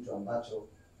juu ya kitu ambacho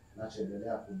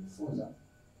tunachoendelea kujifunza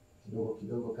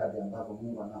kidogo kadri ambavyo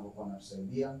Mungu anapokuwa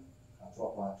anatusaidia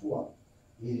hatua kwa hatua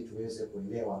ili tuweze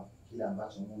kuelewa kile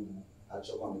ambacho Mungu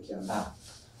alichokuwa amekiandaa.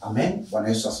 Amen. Bwana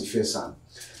Yesu asifiwe sana.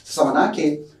 Sasa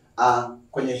manake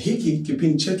kwenye hiki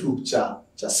kipindi chetu cha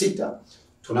 6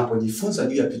 tunapojifunza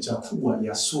juu ya picha kubwa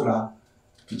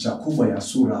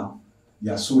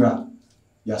ya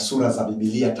sura za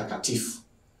Biblia Takatifu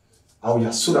au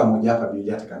ya sura moja hapa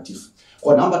Biblia Takatifu.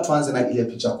 Kwa naomba tuanze na ile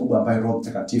picha kubwa ambayo Roho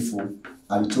Mtakatifu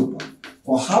alitupa.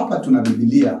 Kwa hapa tuna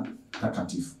Biblia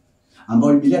Takatifu,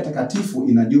 ambayo Biblia Takatifu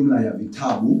ina jumla ya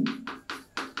vitabu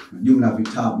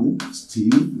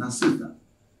 66.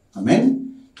 Amen.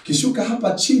 Tukishuka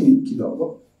hapa chini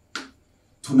kidogo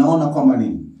tunaona kwamba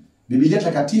nini? Biblia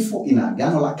Takatifu ina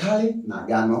Agano la Kale na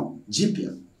Agano Jipya.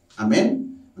 Amen.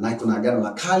 Na kuna Agano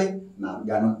la Kale na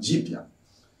Agano Jipya,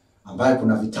 ambayo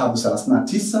kuna vitabu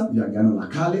 39 vya Agano la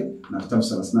Kale na vitabu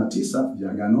 39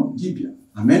 vya Agano Jipya.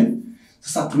 Amen.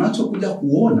 Sasa tunachokuja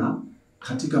kuona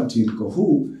katika mtiririko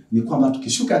huu ni kwamba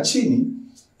tukishuka chini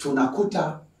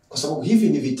tunakuta kwa sababu hivi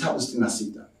ni vitabu 66.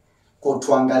 Kwa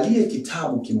tuangalie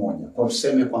kitabu kimoja. Kwa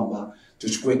tuseme kwamba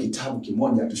tuchukue kitabu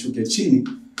kimoja, tushuke chini,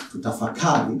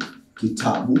 tutafakari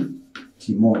kitabu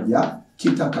kimoja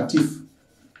kitakatifu.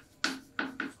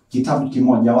 Kitabu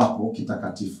kimoja wapo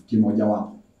kitakatifu, kimoja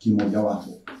wapo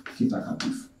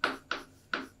kitakatifu.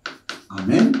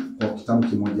 Amen. Kwa kitabu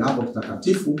kimoja wapo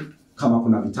kitakatifu, kama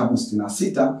kuna vitabu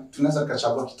 66, tunaweza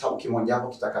tukachagua kitabu kimoja wapo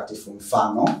kitakatifu.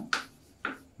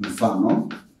 Mfano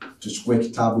tuchukue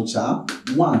kitabu cha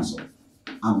Mwanzo.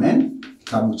 Amen.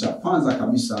 Kitabu cha kwanza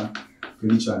kabisa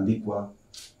kilichoandikwa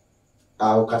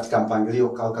au katika mpangilio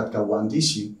au katika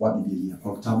uandishi wa Biblia,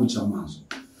 kwa kitabu cha Mwanzo.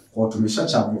 Kwa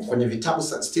tumeshachagua kwenye vitabu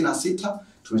 66,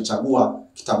 tumechagua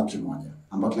kitabu kimoja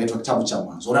ambacho kinaitwa kitabu cha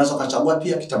Mwanzo. Unaweza ukachagua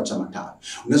pia kitabu cha Mathayo.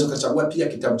 Unaweza ukachagua pia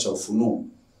kitabu cha Ufunuo.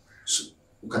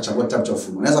 Ukachagua kitabu cha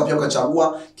Ufunuo. Unaweza pia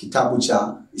ukachagua kitabu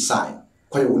cha Isaya.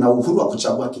 Kwa hiyo una uhuru wa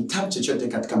kuchagua kitabu chochote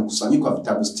katika mkusanyiko wa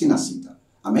vitabu 66.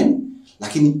 Amen.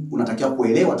 Lakini unatakiwa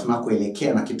kuelewa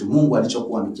tunakoelekea na kitu Mungu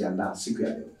alichokuwa amekiandaa siku ya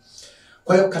leo.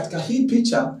 Kwa hiyo katika hii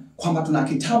picha kwamba tuna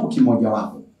kitabu kimoja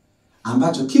wapo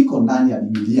ambacho kiko ndani ya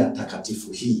Biblia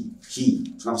Takatifu hii.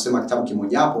 Tunaposema kitabu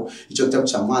kimoja hapo, hicho kitabu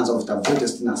cha Mwanzo, vitabu vyote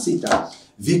 66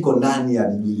 viko ndani ya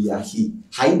Biblia hii.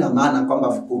 Haina maana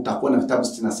kwamba utakuwa na vitabu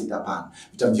 66, hapana.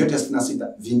 Vitabu vyote 66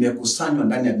 vimekusanywa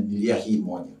ndani ya Biblia hii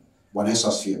moja. Bwana Yesu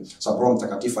asifiwe. Sababu Roho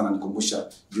Mtakatifu ananikumbusha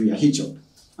juu ya hicho.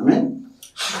 Amen.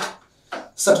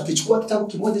 Sasa tukichukua kitabu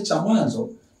kimoja cha Mwanzo,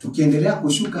 tukiendelea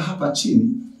kushuka hapa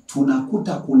chini,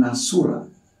 tunakuta kuna sura.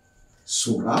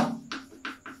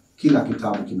 Kila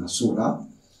kitabu kina sura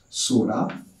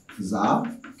za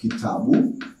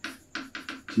kitabu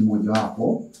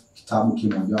kimojawapo,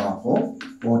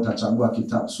 utachagua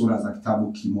sura za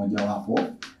kitabu kimojawapo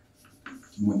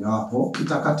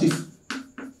kitakatifu.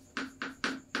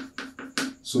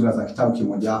 Sura za kitabu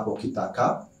kimojawapo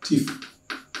kitakatifu.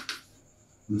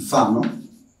 Mfano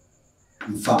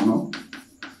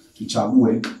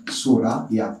tuchague sura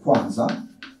ya kwanza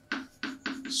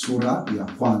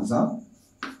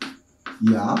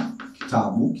ya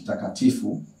kitabu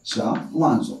kitakatifu cha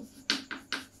Mwanzo,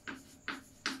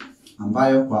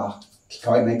 ambayo kwa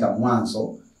kawaida inaitwa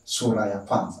Mwanzo sura ya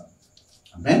kwanza.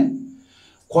 Amen.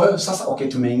 Kwa hiyo sasa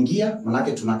tumeingia,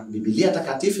 manake tuna Biblia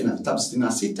Takatifu na vitabu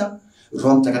 66.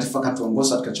 Roho Mtakatifu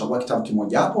akatuongoza tukachagua kitabu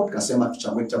kimoja hapo, tukasema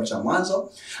tuchague kitabu cha Mwanzo.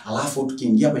 Alafu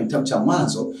tukiingia kwenye kitabu cha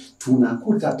Mwanzo,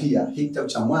 tunakuta pia hii kitabu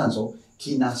cha Mwanzo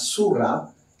kina sura.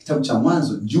 Kitabu cha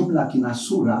Mwanzo jumla kina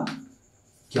sura,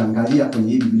 kiangalia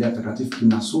kwenye hii Biblia Takatifu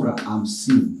kina sura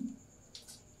 50.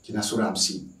 Kina sura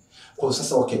 50. Kwa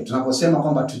sasa tunaposema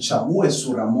kwamba tuchague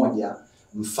sura moja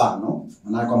mfano,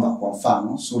 maana kwamba kwa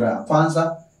mfano sura ya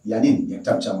kwanza ya nini? Ya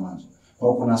kitabu cha Mwanzo. Kwa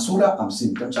hiyo kuna sura 50.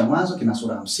 Kitabu cha Mwanzo kina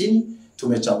sura 50.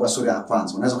 Tumechagua sura ya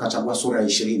kwanza. Unaweza ukachagua sura ya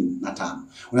 25.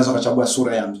 Unaweza ukachagua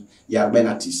sura ya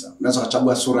 49. Unaweza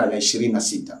ukachagua sura ya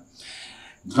 26.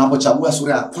 Tunapochagua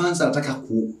sura ya kwanza, nataka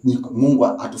Mungu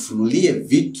atufunulie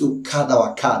vitu kadha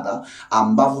wa kadha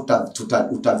ambavyo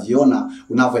utaviona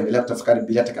unavyoendelea kutafakari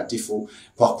Biblia Takatifu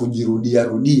kwa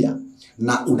kujirudia,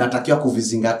 na unatakiwa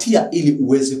kuvizingatia ili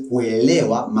uweze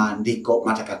kuelewa maandiko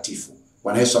matakatifu.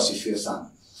 Bwana Yesu asifiwe sana.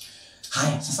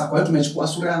 Haya, sasa kwa hiyo tumechukua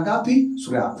sura ya ngapi?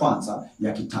 Sura ya kwanza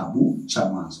ya kitabu cha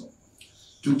Mwanzo.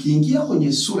 Tukiingia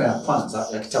kwenye sura ya kwanza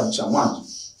ya kitabu cha Mwanzo,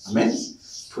 amen,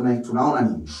 tunaona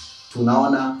nini?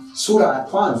 Tunaona sura ya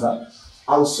kwanza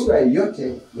au sura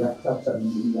yote ya kitabu cha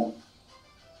Biblia.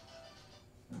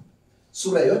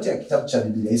 Sura yote ya kitabu cha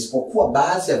Biblia isipokuwa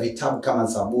baadhi ya vitabu kama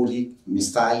Zaburi,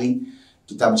 Mithali,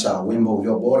 kitabu cha Wimbo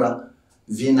Ulio Bora,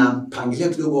 vina mpangilio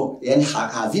kidogo, yani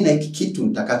havina hiki kitu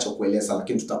nitakachokueleza,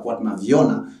 lakini tutakuwa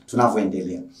tunaviona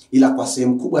tunavyoendelea. Ila kwa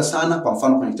sehemu kubwa sana, kwa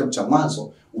mfano kwenye kitabu cha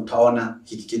Mwanzo utaona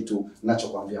hiki kitu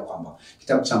ninachokuambia kwamba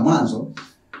kitabu cha Mwanzo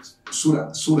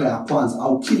sura ya kwanza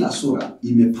au kila sura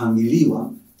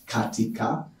imepangiliwa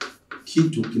katika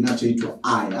kitu kinachoitwa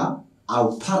aya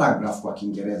au paragraph kwa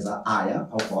Kiingereza. Aya,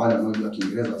 au kwa wale wanaojua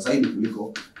Kiingereza zaidi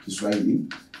kuliko Kiswahili,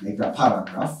 inaitwa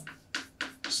paragraph.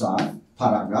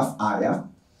 Paragraph,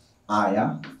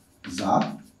 aya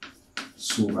za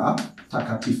sura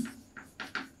takatifu.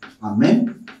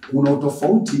 Amen. Kuna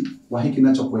utofauti wa hiki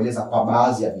ninachokueleza kwa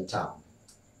baadhi ya vitabu.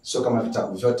 Sio kama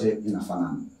vitabu vyote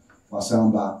vinafanana.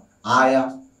 Wasema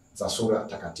aya za sura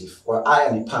takatifu. Kwa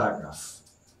aya ni paragraph.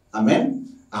 Amen.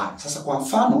 Sasa kwa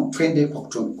mfano twende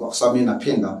kwa sababu mimi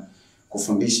napenda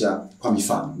kufundisha kwa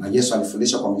mifano. Na Yesu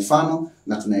alifundisha kwa mifano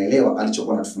na tunaelewa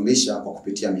alichokuwa anatufundisha kwa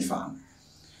kupitia mifano.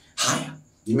 Haya,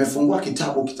 nimefungua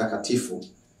kitabu kitakatifu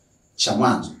cha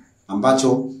Mwanzo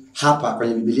ambacho hapa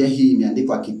kwenye Biblia hii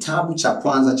imeandikwa kitabu cha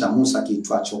kwanza cha Musa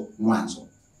kiitwacho Mwanzo.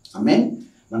 Amen.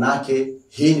 Manake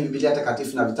hii ni Biblia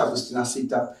Takatifu na vitabu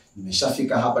 66.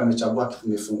 Nimeshafika hapa,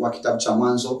 nimefungua kitabu cha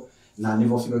Mwanzo, na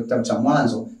nilipofika kitabu cha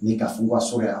Mwanzo nikafungua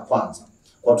sura ya kwanza.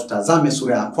 Kwa tutazame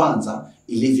sura ya kwanza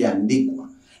ilivyoandikwa.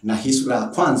 Na hii sura ya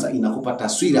kwanza inakupa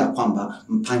taswira kwamba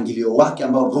mpangilio wake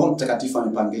ambao Roho Mtakatifu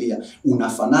amepangilia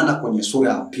unafanana kwenye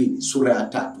sura ya pili, sura ya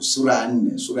tatu, sura ya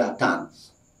 4, sura ya 5.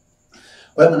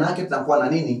 Kwa hiyo maana yake tunakuwa na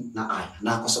nini? Na aya.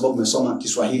 Na kwa sababu umesoma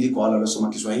Kiswahili, kwa wale waliosoma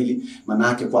Kiswahili, maana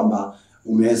yake kwamba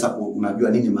unajua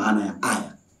nini maana ya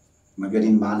aya. Unajua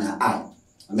nini maana ya aya.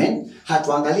 Amen.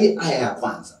 Tuangalie aya ya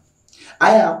kwanza.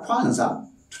 Aya ya kwanza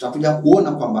tutakuja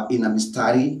kuona kwamba ina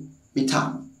mistari 5.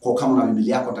 Kwa kama una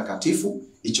Biblia yako takatifu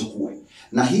ichukue.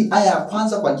 Na hii aya ya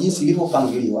kwanza kwa jinsi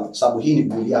ilivyopangiliwa, sababu hii ni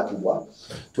Biblia kubwa.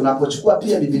 Tunapochukua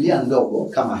pia Biblia ndogo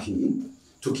kama hii,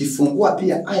 tukifungua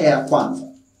pia aya ya kwanza.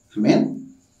 Amen.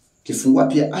 Kifungua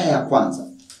pia aya ya kwanza,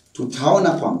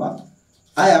 tutaona kwamba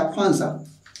aya ya kwanza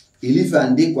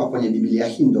ilivyoandikwa kwenye Biblia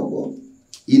hii ndogo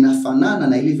inafanana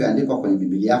na ilivyoandikwa kwenye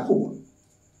Biblia kubwa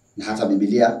na hata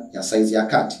Biblia ya saizi ya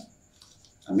kati.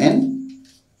 Amen.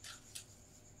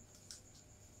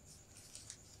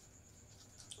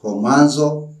 Kwa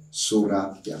Mwanzo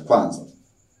sura ya kwanza.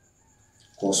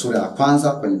 Kwa sura ya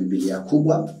kwanza kwenye Biblia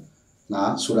kubwa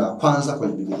na sura ya kwanza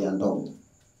kwenye Biblia ndogo.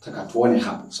 Nataka tuone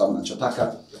hapo sababu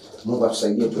ninachotaka Mungu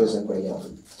atusaidie tuweze kuelewa.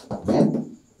 Amen.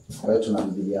 Kwa hiyo tuna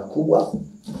Biblia kubwa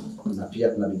na pia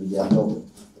tuna Biblia ndogo.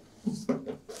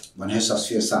 Bwana Yesu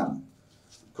asifiwe sana.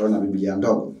 Kwa hiyo na Biblia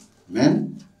ndogo.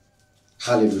 Amen.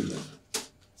 Hallelujah.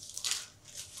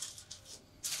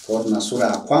 Kwa hiyo tuna sura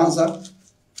ya kwanza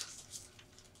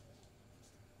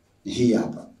ni hii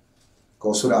hapa.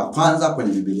 Kwa sura ya kwanza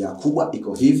kwenye Biblia kubwa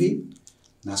iko hivi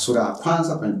na sura ya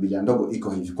kwanza kwenye Biblia ndogo iko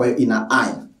hivi. Kwa hiyo ina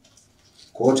aya.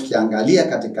 Kwa hiyo tukiangalia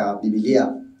katika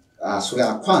Biblia sura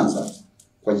ya kwanza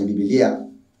kwenye Biblia,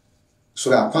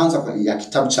 sura ya kwanza ya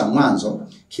kitabu cha Mwanzo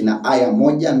kina aya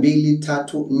 1, 2, 3,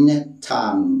 4,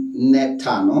 5,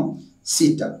 5,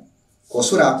 6. Kwa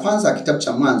sura ya kwanza ya kitabu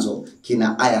cha Mwanzo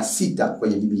kina aya 6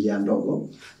 kwenye Biblia ndogo,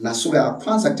 na sura ya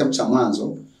kwanza ya kitabu cha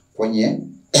Mwanzo kwenye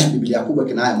Biblia kubwa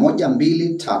kina aya 1,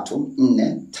 2, 3,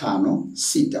 4, 5,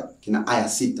 6. Kina aya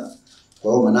 6.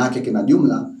 Kwa hiyo maana yake kina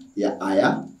jumla ya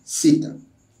aya 6.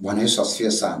 Bwana Yesu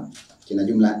asifiwe sana. Kina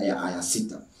jumla ya aya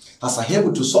 6. Sasa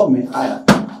hebu tusome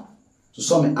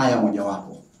aya moja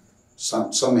wapo.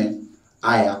 Tusome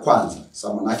aya ya kwanza.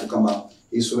 Sababu maana yake kwamba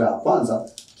hii sura ya kwanza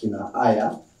kina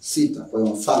aya 6. Kwa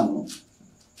hiyo mfano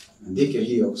andike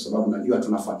hiyo kwa sababu najua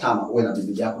tunafuatana, wewe na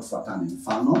Biblia yako tufuatane.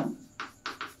 Mfano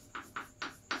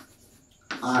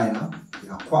aya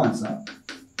ya kwanza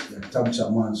ya kitabu cha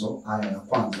Mwanzo, aya ya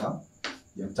kwanza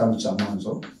ya kitabu cha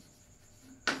Mwanzo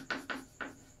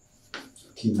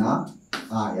kina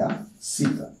aya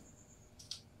 6.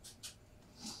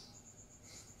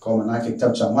 Kwa maana yake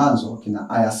kitabu cha Mwanzo kina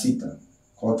aya 6.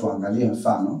 Kwa hiyo tuangalie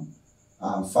mfano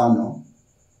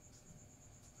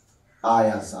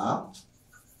aya za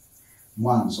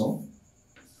Mwanzo,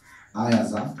 aya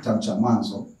za kitabu cha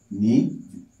Mwanzo ni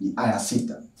aya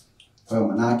 6. Kwa hiyo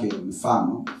maana yake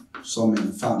mfano, some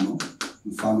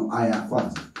mfano aya ya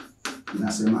kwanza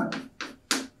inasemaje?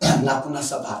 Na kuna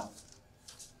sababu.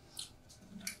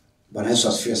 Bwana Yesu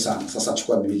asifiwe sana. Sasa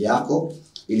chukua Biblia yako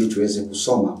ili tuweze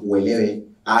kusoma uelewe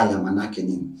aya manake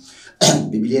nini.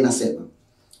 Biblia inasema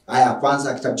aya ya kwanza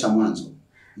ya kitabu cha Mwanzo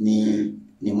ni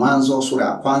Mwanzo sura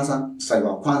ya kwanza mstari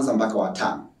wa kwanza mpaka wa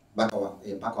 5. Mpaka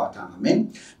wa 5. Amen.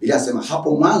 Biblia inasema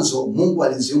hapo mwanzo Mungu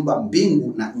aliziumba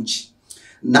mbingu na nchi.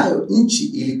 Nayo nchi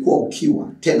ilikuwa ukiwa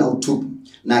tena utupu,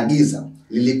 na giza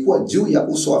lilikuwa juu ya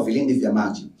uso wa vilindi vya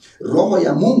maji. Roho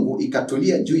ya Mungu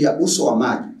ikatulia juu ya uso wa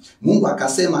maji. Mungu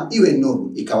akasema iwe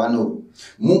nuru, ikawa nuru.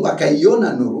 Mungu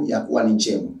akaiona nuru ya kuwa ni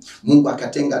njema. Mungu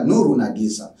akatenga nuru na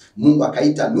giza. Mungu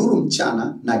akaita nuru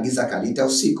mchana na giza kaliita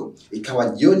usiku. Ikawa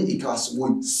jioni, ikawa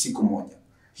asubuhi, siku moja.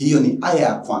 Hiyo ni aya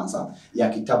ya kwanza ya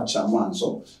kitabu cha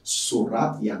Mwanzo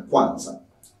sura ya kwanza.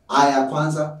 Aya ya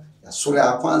kwanza ya sura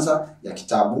ya kwanza ya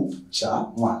kitabu cha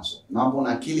Mwanzo. Naomba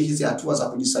unakili hizi hatua za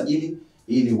kujisajili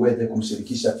ili uweze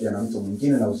kumshirikisha pia na mtu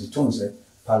mwingine na uzitunze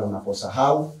pale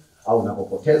unaposahau au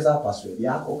unapopoteza password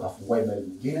yako, kafungua email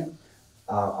nyingine,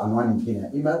 anwani nyingine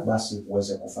ya email, basi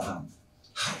uweze kufahamu.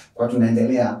 Kwa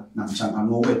tunaendelea na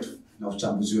mchanganuo wetu na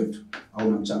uchambuzi wetu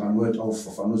au na mchanganuo wetu au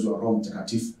ufafanuzi wa Roho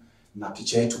Mtakatifu na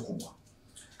picha yetu kubwa.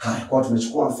 Kwa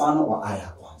tumechukua mfano wa aya ya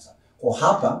kwanza. Kwa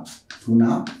hapa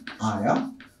tuna aya,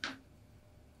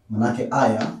 manake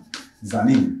aya za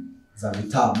nini? Za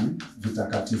vitabu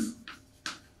vitakatifu.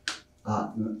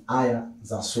 Aya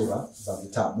za sura za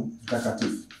vitabu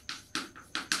vitakatifu.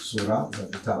 Sura za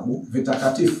vitabu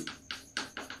vitakatifu.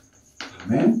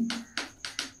 Amen.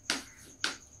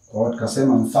 Kwa hiyo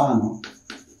tukasema mfano,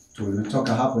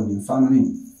 tumetoka hapo ni mfano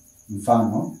nini?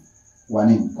 Mfano wa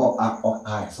nini? Kwa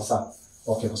aya. Sasa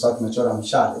okay, kwa sababu tumechora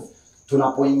mshale,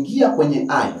 tunapoingia kwenye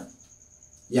aya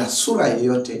ya sura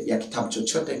yoyote ya kitabu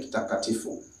chochote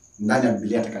kitakatifu ndani ya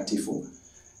Biblia Takatifu,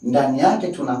 ndani yake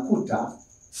tunakuta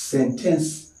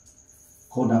sentence.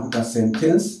 Kunakuta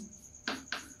sentence.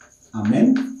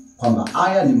 Amen. Kwamba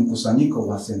aya ni mkusanyiko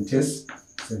wa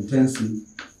sentensi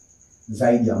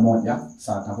zaidi ya moja.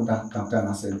 Sasa tunakuta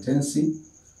na sentensi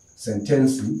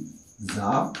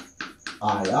za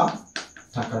aya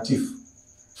takatifu.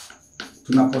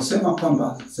 Tunaposema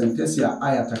kwamba sentensi ya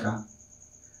aya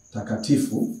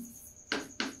takatifu,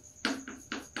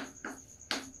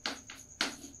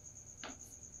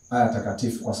 aya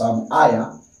takatifu, kwa sababu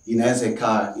aya inaweza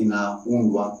ikawa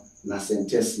inaundwa na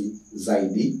sentensi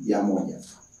zaidi ya moja.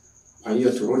 Kwa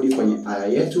hiyo turudi kwenye aya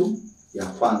yetu ya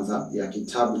kwanza ya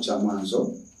kitabu cha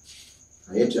Mwanzo.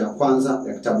 Aya yetu ya kwanza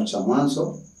ya kitabu cha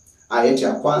Mwanzo. Aya yetu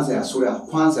ya kwanza ya sura ya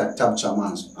kwanza ya kitabu cha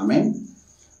Mwanzo. Amen.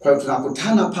 Kwa hiyo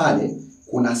tunakutana pale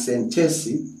kuna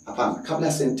sentensi, hapana, kabla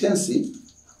ya sentensi,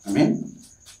 amen.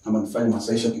 Kama tufanye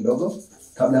masaisho kidogo,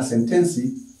 kabla ya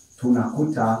sentensi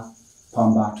tunakuta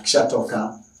kwamba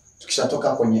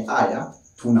tukishatoka kwenye aya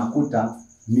tunakuta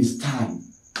mistari.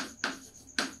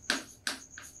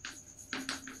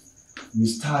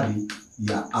 Mistari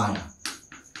ya aya.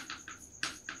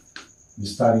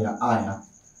 Mistari ya aya.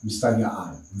 Mistari ya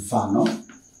aya. Mfano,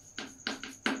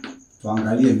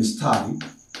 tuangalie mistari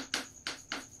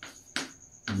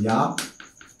ya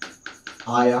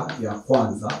aya ya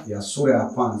kwanza ya sura ya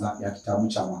kwanza ya kitabu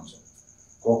cha Mwanzo.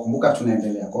 Kwa kumbuka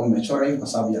tunaendelea. Kwa nimechora hivi kwa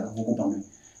sababu ya huku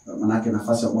manake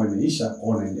nafasi ambayo imeisha,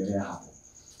 kwa naendelea hapo.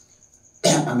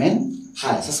 Amen.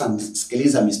 Haya, sasa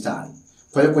sikiliza mistari.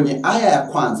 Kwa hiyo kwenye aya ya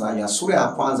kwanza ya sura ya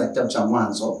kwanza ya kitabu cha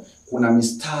Mwanzo kuna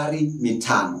mistari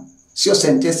mitano. Sio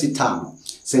sentensi tano.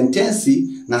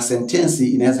 Sentensi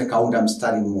inaweza kaunda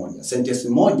mstari mmoja. Sentensi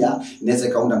moja inaweza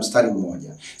kaunda mstari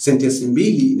mmoja. Sentensi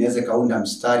mbili inaweza kaunda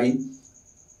mstari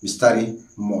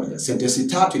mmoja. Sentensi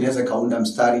tatu inaweza kaunda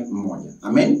mstari mmoja.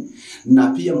 Amen. Na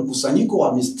pia mkusanyiko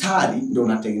wa mistari ndio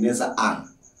unatengeneza aya.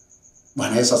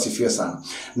 Bwana Yesu asifiwe sana.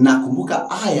 Na kumbuka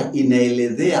aya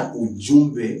inaelezea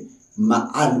ujumbe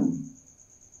maalum.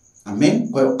 Amen.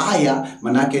 Kwa hiyo aya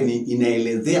manake ni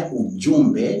inaelezea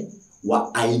ujumbe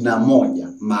wa aina moja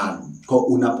maalum. Kwa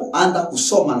unapoanza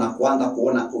kusoma na kuanza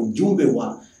kuona ujumbe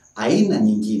wa aina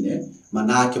nyingine,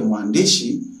 manake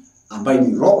mwandishi ambaye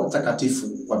ni Roho Mtakatifu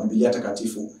kwa Biblia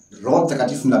Takatifu, Roho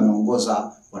Mtakatifu ndiye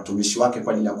ameongoza watumishi wake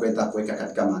kwa ajili ya kuweka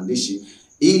katika maandishi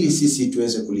ili sisi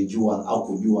tuweze kulijua au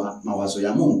kujua mawazo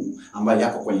ya Mungu ambayo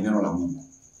yako kwenye neno la Mungu.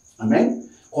 Amen.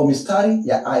 Kwa mistari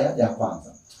ya aya ya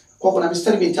kwanza. Kwa kuna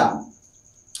mistari mitano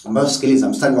ambayo sikiliza.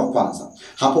 Mstari wa kwanza.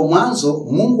 Hapo mwanzo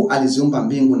Mungu aliziumba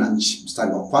mbingu na nchi.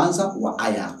 Mstari wa kwanza wa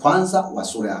aya ya kwanza wa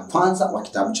sura ya kwanza wa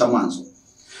kitabu cha Mwanzo.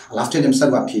 Alafu tuende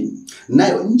mstari wa pili.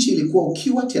 Nayo nchi ilikuwa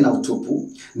ukiwa tena utupu,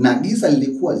 na giza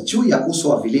lilikuwa juu ya uso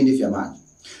wa vilindi vya maji.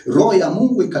 Roho ya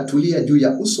Mungu ikatulia juu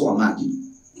ya uso wa maji.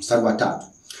 Mstari wa tatu.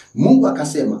 Mungu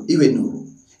akasema iwe nuru,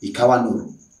 ikawa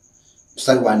nuru.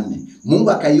 Mstari wa nne.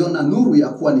 Mungu akaiona nuru ya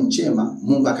kuwa ni njema,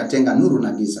 Mungu akatenga nuru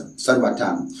na giza. Mstari wa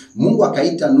tano. Mungu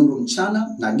akaita nuru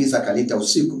mchana na giza kalita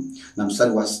usiku. Na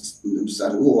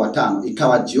mstari huo wa tano,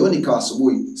 ikawa jioni ikawa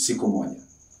asubuhi siku moja.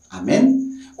 Amen.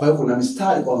 Kwa hiyo kuna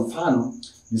mistari, kwa mfano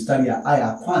mistari ya aya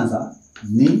ya kwanza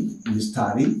ni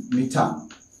mistari mitano.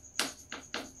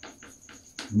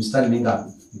 Mistari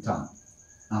mingapi? Mitano.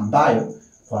 Ambayo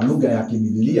kwa lugha ya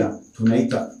Biblia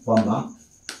tunaita kwamba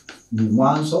ni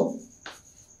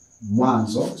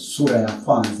Mwanzo sura ya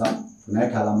kwanza,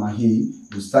 tunaweka alama hii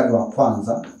mstari wa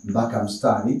kwanza mpaka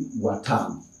mstari wa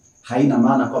tano. Haina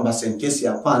maana kwamba sentensi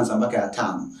ya kwanza mpaka ya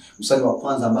tano. Mstari wa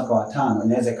kwanza mpaka wa tano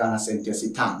inaweza kuwa na sentensi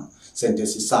tano,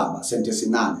 sentensi saba, sentensi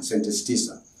nane, sentensi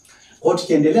tisa. Kwa hiyo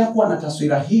tukiendelea kuwa na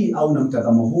taswira hii au na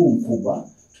mtazamo huu mkubwa,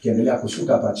 tukiendelea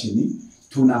kushuka hapa chini,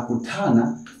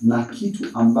 tunakutana na kitu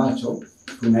ambacho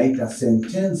tunaita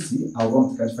sentensi au Roho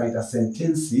Mtakatifu anaita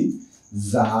sentensi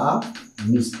za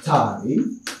mistari.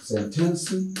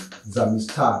 Sentensi za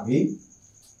mistari.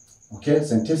 Okay,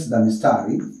 sentensi za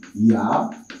mistari ya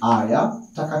aya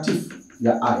takatifu,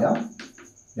 ya aya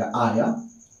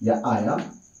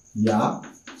ya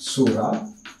sura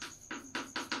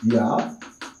ya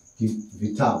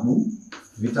vitabu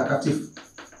vitakatifu.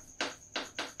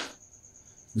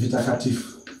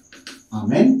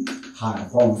 Amen. Haya,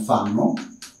 kwa mfano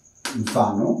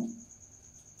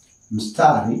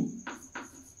mstari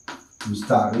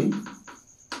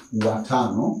wa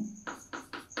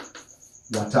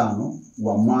tano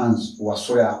wa Mwanzo wa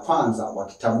sura ya kwanza wa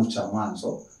kitabu cha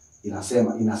Mwanzo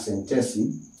inasema, ina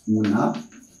sentensi una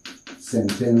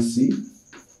sentensi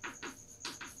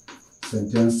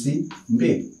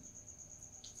mbili.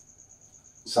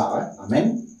 Sawa,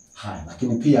 amen. Haya,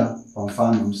 lakini pia kwa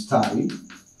mfano mstari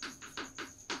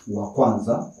wa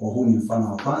kwanza, kwa huu ni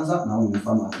mfano wa kwanza na huu ni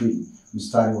mfano wa pili.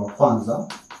 Mstari wa kwanza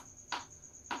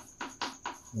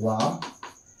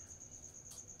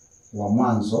wa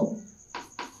mwanzo,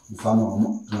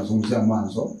 mfano tunazungumzia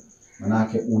mwanzo, maana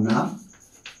yake una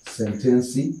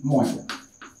sentensi moja.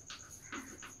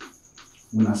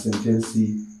 Una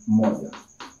sentensi moja.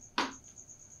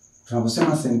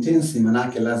 Tunaposema sentensi, maana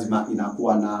yake lazima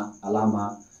inakuwa na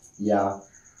alama ya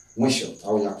mwisho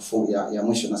au ya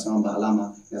mwisho. Nasema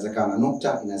alama inaweza na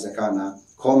nukta, inaweza na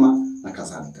koma na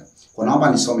kadhalika. Kwa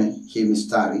naomba nisome hii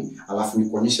mistari alafu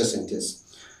nikuonyeshe sentensi.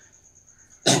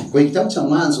 Kwa kitabu cha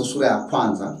Mwanzo sura ya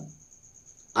kwanza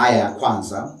aya ya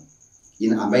kwanza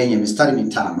ambayo yenye mistari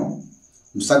mitano,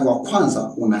 mstari wa kwanza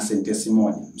una sentensi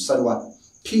moja. Mstari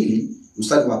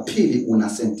wa pili una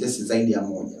sentensi zaidi ya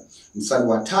moja. Mstari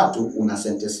wa tatu una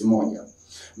sentensi moja.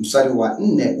 Mstari wa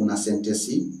 4 una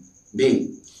sentensi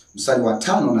mbili. Mstari wa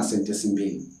 5 una sentensi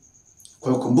mbili.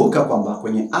 Kwa hiyo kumbuka kwamba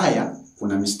kwenye aya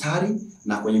kuna mistari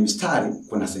na kwenye mistari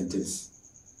kuna sentensi.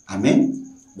 Amen.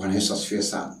 Bwana Yesu asifiwe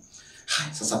sana.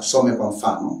 Sasa tusome kwa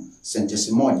mfano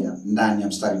sentensi moja ndani ya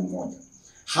mstari mmoja.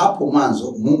 Hapo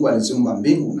mwanzo Mungu aliziumba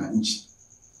mbingu na nchi.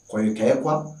 Kwa hiyo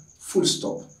ikawekwa full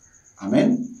stop.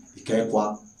 Amen.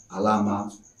 Ikawekwa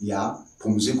alama ya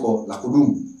pumziko la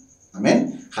kudumu.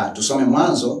 Amen. Tusome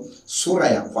Mwanzo sura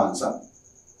ya kwanza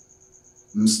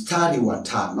mstari wa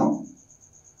 5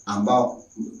 ambao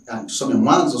tusome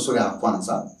Mwanzo sura ya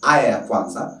kwanza aya ya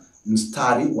kwanza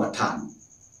mstari wa 5.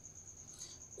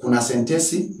 Kuna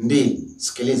sentensi mbili.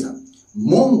 Sikiliza.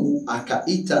 Mungu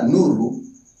akaita nuru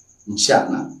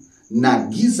mchana na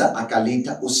giza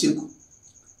akaliita usiku.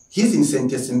 Hizi ni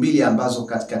sentensi mbili ambazo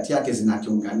katikati yake zina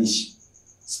kiunganishi.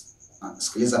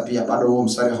 Sikiliza pia, bado huo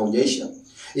mstari haujaisha.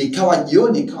 Ikawa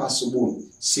jioni, ikawa asubuhi,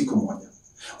 siku moja.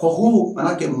 Kwa huu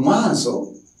manake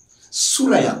Mwanzo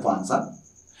sura ya kwanza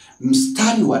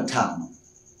mstari wa 5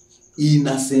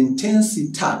 ina sentensi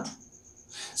 3.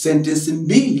 Sentensi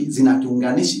mbili zina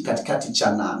kiunganishi katikati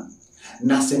cha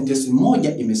na sentensi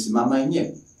moja imesimama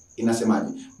yenyewe.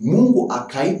 Inasemaje? Mungu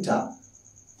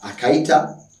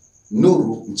akaita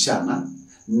nuru mchana,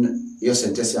 hiyo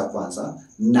sentensi ya kwanza,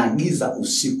 na giza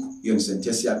usiku, hiyo ni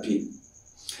sentensi ya pili.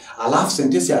 Alafu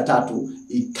sentensi ya 3,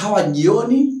 ikawa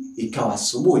jioni, ikawa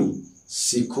asubuhi,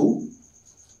 siku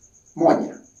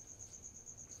moja.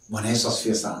 Bwana Yesu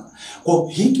asifiwe sana.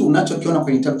 Kwa hiki unachokiona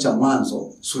kwenye kitabu cha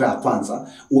Mwanzo sura ya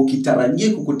kwanza,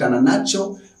 ukitarajia kukutana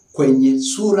nacho kwenye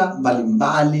sura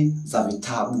mbalimbali za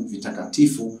vitabu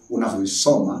vitakatifu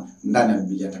unavyosoma ndani ya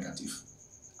Biblia Takatifu.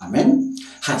 Amen.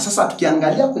 Sasa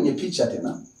tukiangalia kwenye picha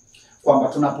tena kwamba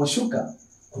tunaposhuka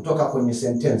kutoka kwenye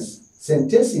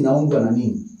sentensi inaundwa na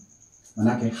nini?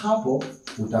 Manake hapo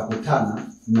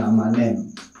utakutana na maneno.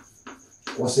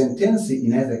 Kwa sentensi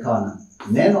inaweza ikawa na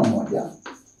neno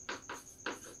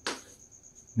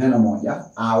moja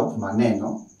au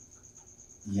maneno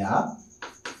ya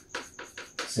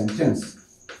sentensi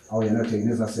au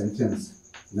yanayotengeneza sentensi.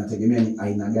 Inategemea ni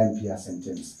aina gani pia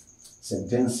sentensi.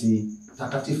 Sentensi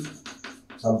takatifu.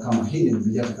 Sababu kama hii ni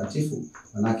Biblia Takatifu,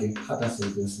 manake hata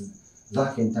sentensi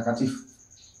zake ni takatifu.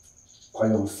 Kwa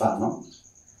hiyo mfano,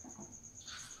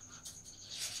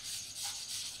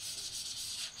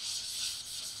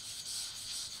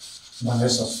 Bwana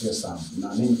Yesu asifiwe sana.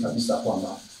 Naamini kabisa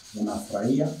kwamba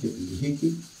unafurahia kipindi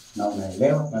hiki na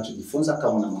unaelewa tunachojifunza.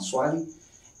 Kama una maswali,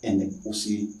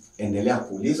 usiendelea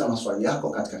kuuliza maswali yako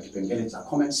katika kipengele cha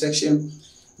comment section,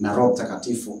 na Roho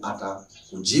Mtakatifu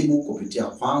atakujibu kupitia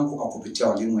kwangu au kupitia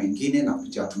walimu wengine na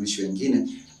kupitia watumishi wengine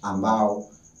ambao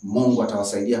Mungu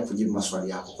atawasaidia kujibu maswali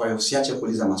yako. Kwa hiyo usiache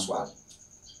kuuliza maswali.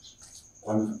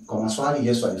 Kwa maswali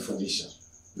Yesu alifundisha,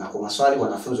 na kwa maswali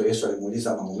wanafunzi wa Yesu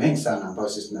walimuuliza mambo mengi sana ambayo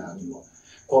sisi tunayajua.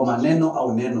 Kwa maneno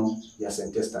au neno ya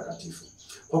sentensi takatifu.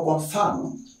 Kwa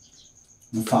mfano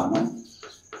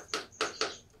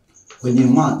kwenye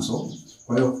Mwanzo,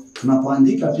 kwa hiyo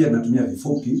tunapoandika pia tunatumia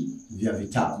vifupi vya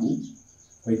vitabu.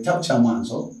 Kwa kitabu cha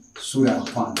Mwanzo sura ya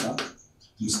kwanza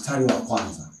mstari wa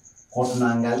kwanza. Kwa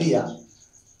tunaangalia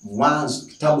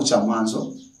kitabu cha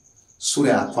Mwanzo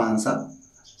sura ya kwanza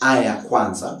aya ya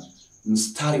kwanza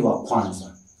mstari wa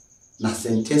kwanza na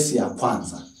sentensi ya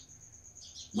kwanza.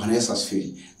 Bwana Yesu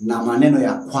asifiwe. Na maneno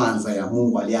ya kwanza ya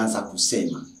Mungu alianza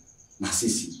kusema na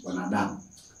sisi wanadamu.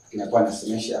 Inakuwa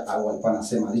nasemesha au alikuwa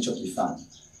anasema alichokifanya.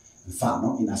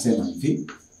 Mfano inasema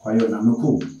hivi, kwa hiyo na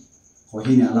nukuu. Kwa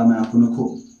hii ni alama ya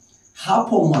kunukuu.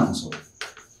 Hapo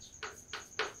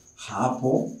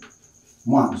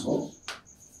mwanzo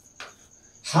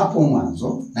hapo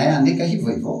mwanzo, naye andika hivyo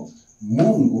hivyo,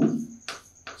 Mungu,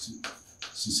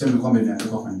 sisemi kwamba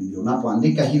imeandikwa kwenye Biblia.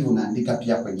 Unapoandika hivyo unaandika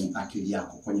pia kwenye akili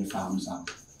yako, kwenye fahamu zako.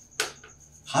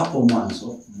 Hapo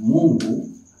mwanzo Mungu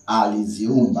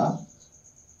aliziumba,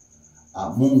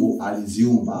 Mungu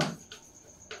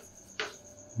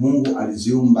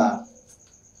aliziumba,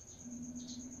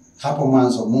 hapo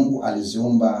mwanzo Mungu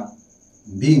aliziumba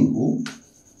mbingu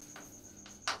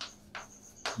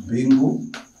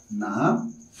na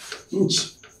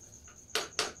nchi.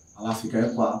 Alafu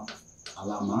ikawekwa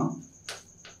alama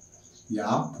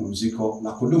ya pumziko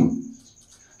la kudumu.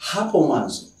 Hapo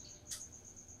mwanzo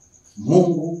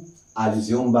Mungu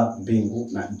aliziumba mbingu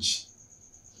na nchi.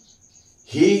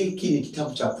 Hiki ni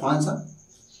kitabu cha kwanza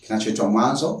kinachoitwa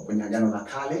Mwanzo kwenye Agano la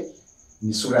Kale.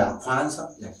 Ni sura ya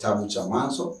kwanza ya kitabu cha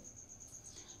Mwanzo,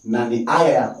 na ni aya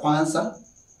ya kwanza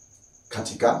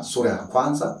katika sura ya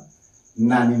kwanza,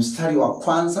 na ni mstari wa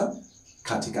kwanza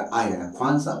katika aya ya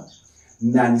kwanza,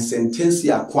 na ni sentensi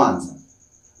ya kwanza,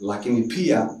 lakini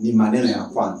pia ni maneno ya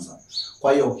kwanza.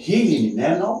 Kwa hiyo hili ni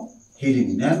neno, hili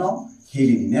ni neno,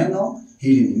 hili ni neno,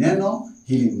 hili ni neno,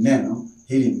 hili ni neno,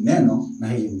 hili ni neno, na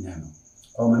hili ni neno.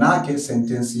 Kwa maana yake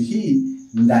sentensi hii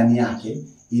ndani yake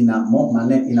ina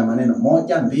maneno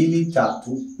 1, 2, 3,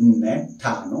 4,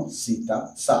 5, 6,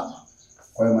 7.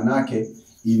 Kwa hiyo maana yake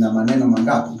ina maneno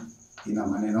mangapi? Ina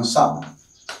maneno 7.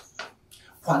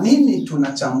 Kwa nini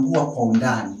tunachambua kwa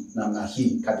undani namna hii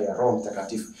kadri ya Roho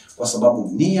Mtakatifu? Kwa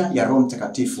sababu nia ya Roho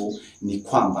Mtakatifu ni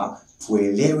kwamba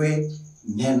tuelewe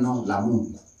neno la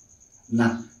Mungu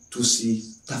na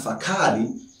tusitafakari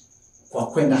kwa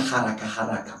kwenda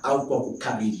haraka au kwa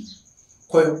kukariri.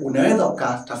 Kwa hiyo unaweza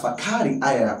ukatafakari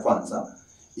aya ya kwanza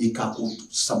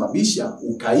ikakusababisha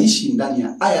ukaishi ndani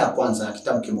ya aya ya kwanza ya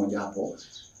kitabu kimoja hapo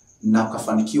na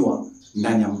ukafanikiwa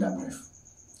ndani ya muda mrefu.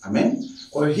 Amen.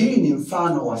 Kwa hiyo hii ni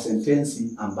mfano wa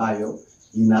sentensi ambayo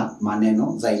ina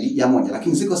maneno zaidi ya moja,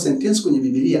 lakini ziko sentensi kwenye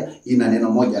Biblia ina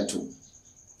neno moja tu.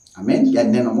 Amen. Ya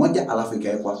neno moja alafu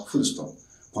ikawekwa full stop.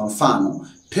 Kwa mfano,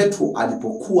 Petro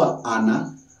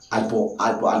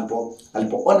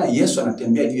alipoona Yesu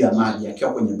anatembea juu ya maji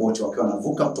akiwa kwenye boti, wakiwa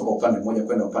wanavuka kutoka upande mmoja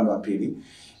kwenda upande wa pili,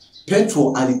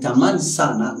 Petro alitamani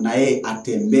sana na yeye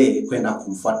atembee kwenda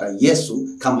kumfuata Yesu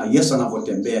kama Yesu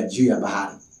anavyotembea juu ya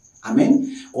bahari.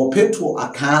 Amen. Kwa Petro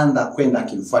akaanza kwenda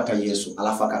akimfuata Yesu,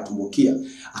 alafu akatumbukia,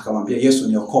 akamwambia Yesu,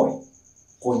 niokoe.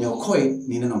 Kwa niokoe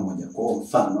ni neno moja. Kwa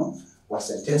mfano wa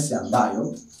sentensi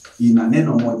ambayo ina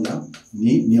neno moja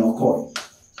ni niokoe.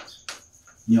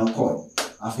 Niokoe.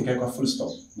 Afrika iko full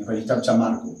stop. Ni kwenye kitabu cha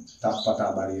Marko tutapata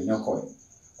habari ya niokoe.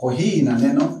 Kwa hii ina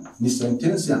neno, ni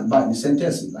sentensi ambayo ni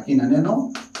sentensi lakini ina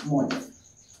neno moja.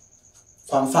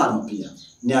 Kwa mfano pia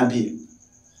niambie.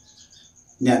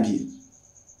 Niambie.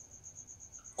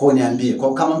 Kwa niambie.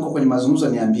 Kwa kama mko kwenye mazungumzo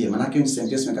niambie. Maana yake ni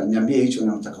sentensi na niambie hicho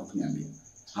unataka kuniambia.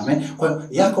 Amen. Kwa hiyo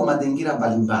yako mazingira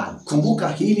mbalimbali. Kumbuka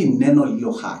hili ni neno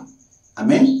lililo hai.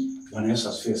 Amen. Bwana Yesu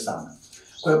asifiwe sana.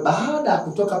 Kwa hiyo baada ya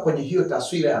kutoka kwenye hiyo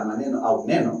taswira ya maneno au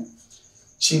neno,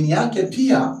 chini yake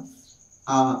pia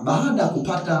baada ya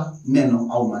kupata neno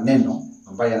au maneno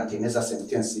ambayo yanatengeneza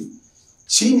sentensi,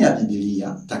 chini ya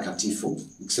Biblia Takatifu,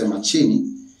 nikisema chini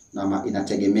na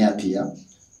inategemea pia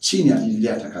chini ya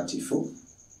Biblia Takatifu,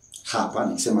 hapa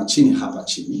nikisema chini, hapa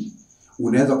chini,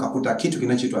 unaweza kukuta kitu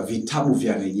kinachoitwa vitabu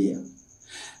vya rejea.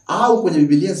 Au kwenye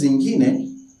Biblia zingine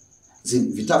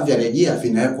vitabu vya rejea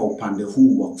vinawekwa upande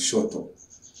huu wa kushoto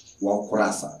wa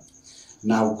ukurasa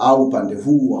na au upande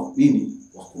huu wa nini,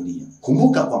 wa kulia.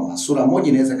 Kumbuka kwamba sura moja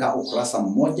inaweza kuwa ukurasa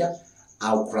mmoja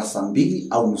au ukurasa mbili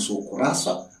au nusu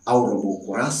ukurasa au robo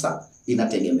ukurasa,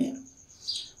 inategemea.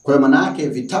 Kwa hiyo maana yake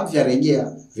vitabu vya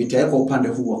rejea vitawekwa upande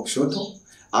huu wa kushoto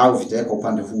au vitawekwa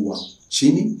upande huu wa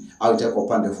chini au vitawekwa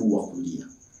upande huu wa kulia.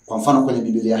 Kwa mfano kwenye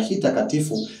Biblia hii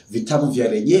takatifu vitabu vya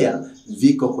rejea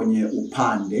viko kwenye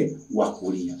upande wa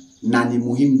kulia, na ni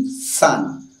muhimu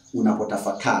sana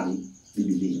unapotafakari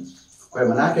Biblia. Kwa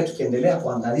hiyo maana yake tukiendelea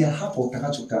kuangalia hapo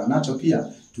utakachokutana nacho pia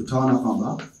tutaona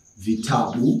kwamba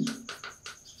vitabu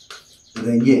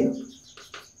rejea.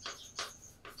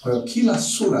 Kwa hiyo kila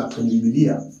sura kwenye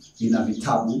Biblia ina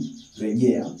vitabu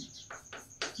rejea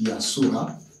ya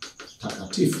sura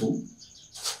takatifu,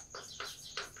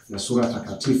 ya sura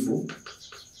takatifu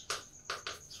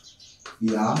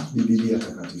ya Biblia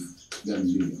Takatifu ya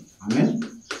Biblia. Amen.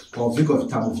 Kwa viko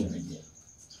vitabu vya rejea.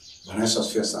 Bwana Yesu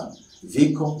asifiwe sana.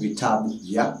 Viko vitabu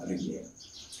vya rejea.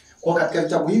 Kwa katika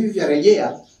vitabu hivi vya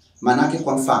rejea, manake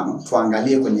kwa mfano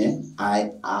tuangalie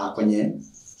kwenye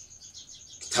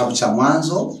kitabu cha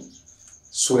Mwanzo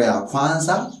sura ya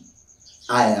kwanza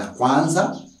aya ya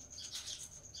kwanza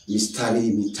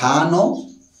mistari 5,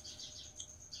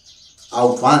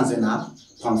 au tuanze na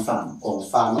Kwa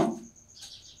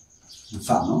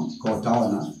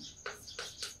utaona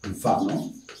mfano,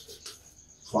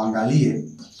 tuangalie,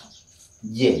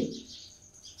 je,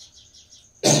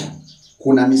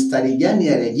 kuna mistari gani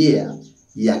ya rejea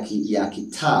ya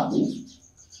kitabu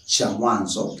cha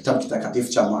Mwanzo, kitabu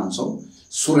kitakatifu cha Mwanzo,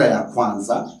 sura ya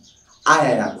kwanza,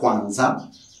 aya ya kwanza,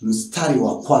 mstari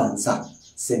wa kwanza,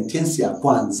 sentensi ya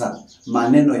kwanza,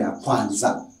 maneno ya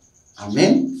kwanza.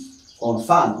 Amen. Kwa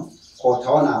mfano, kwa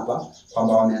utaona hapa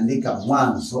kwamba wameandika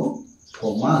Mwanzo.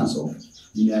 Kwa Mwanzo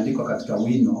imeandikwa katika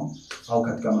wino au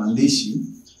katika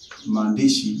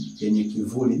maandishi yenye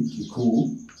kivuli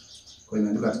kikuu. Kwa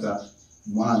imeandikwa katika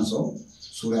Mwanzo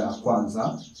sura ya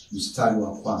kwanza mstari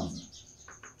wa kwanza.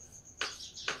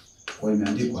 Kwa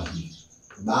imeandikwa hivi.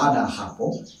 Baada ya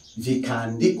hapo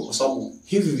vikaandikwa, kwa sababu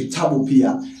hivi vitabu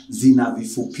pia zina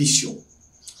vifupisho.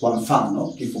 Kwa mfano,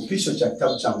 kifupisho cha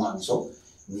kitabu cha Mwanzo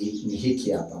ni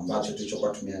hiki hapa ambacho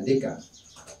tulichokuwa tumeandika.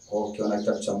 Kwa ukiona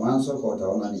kitabu cha Mwanzo, kwa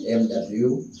utaona ni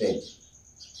MWZ.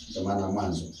 Ndio maana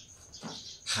Mwanzo.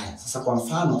 Haya, sasa kwa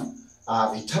mfano,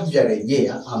 vitabu vya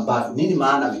rejea ambavyo, nini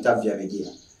maana vitabu vya rejea?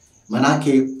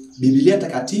 Manake Biblia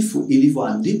Takatifu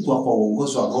ilivyoandikwa kwa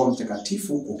uongozi wa Roho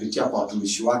Mtakatifu kupitia kwa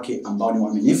watumishi wake ambao ni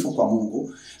waaminifu kwa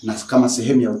Mungu na kama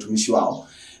sehemu ya utumishi wao.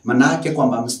 Manake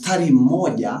kwamba mstari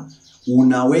mmoja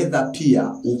unaweza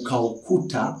pia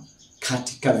ukaukuta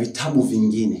katika vitabu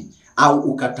vingine au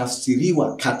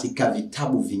ukatafsiriwa katika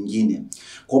vitabu vingine.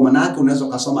 Kwa maana yake unaweza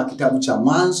kusoma kitabu cha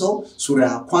Mwanzo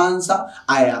sura ya kwanza,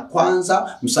 aya ya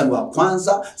kwanza, mstari wa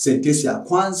kwanza, sentensi ya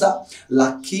kwanza,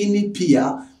 lakini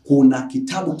pia kuna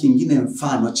kitabu kingine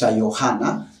mfano cha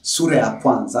Yohana sura ya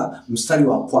kwanza, mstari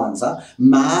wa kwanza,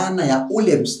 maana ya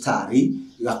ule mstari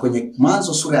ya kwenye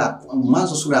Mwanzo sura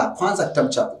ya kwanza, kitabu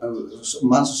cha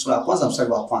Mwanzo sura ya kwanza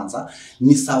mstari wa kwanza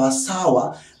ni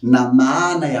sawasawa na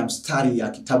maana ya mstari ya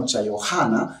kitabu cha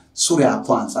Yohana sura ya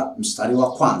kwanza mstari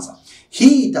wa kwanza.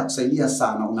 Hii itakusaidia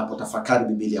sana unapotafakari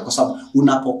Biblia, kwa sababu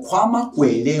unapokwama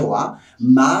kuelewa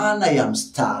maana ya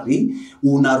mstari,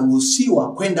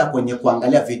 unaruhusiwa kwenda kwenye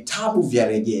kuangalia vitabu vya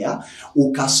rejea,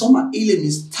 ukasoma ile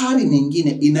mistari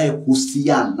mingine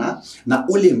inayohusiana na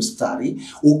ule mstari,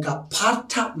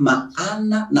 ukapata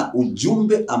maana na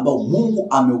ujumbe ambao Mungu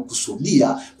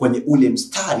ameukusudia kwenye ule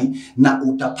mstari, na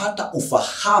utapata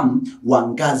ufahamu wa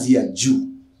ngazi ya juu.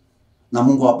 Na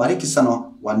Mungu awabariki sana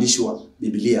waandishi wa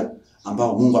Biblia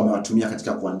ambao Mungu amewatumia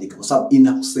katika kuandika, kwa sababu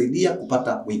inakusaidia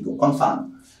kupata wigo. Kwa mfano,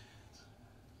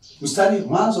 mstari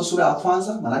Mwanzo sura ya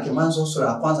kwanza, maana yake Mwanzo sura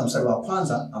ya kwanza mstari wa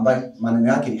kwanza, ambaye maneno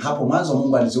yake ni hapo mwanzo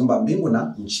Mungu aliziumba mbingu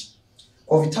na nchi.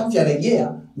 Kwa vitabu vya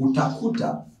rejea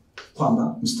utakuta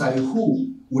kwamba mstari huu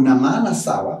una maana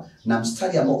sawa na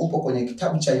mstari ambao upo kwenye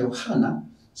kitabu cha Yohana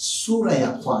sura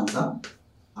ya kwanza,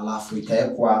 alafu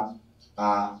ikawekwa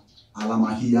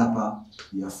alama hii hapa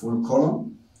ya full column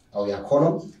au ya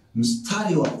column,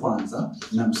 mstari wa kwanza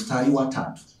na mstari wa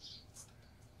tatu.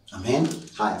 Amen.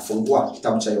 Haya, fungua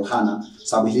kitabu cha Yohana,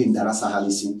 sababu hili ni darasa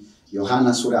halisi.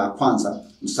 Yohana sura ya kwanza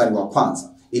mstari wa kwanza,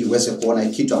 ili uweze kuona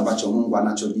kitu ambacho Mungu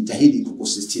anachojitahidi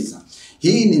kukusisitiza.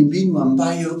 Hii ni mbinu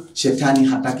ambayo shetani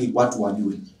hataki watu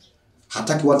wajue.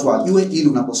 Hataki watu wajue, ili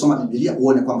unaposoma Biblia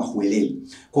uone kwamba huelewi.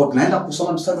 Kwa hiyo tunaenda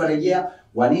kusoma mstari wa rejea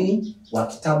wa nini? Wa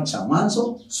kitabu cha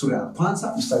Mwanzo sura ya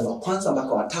kwanza mstari wa kwanza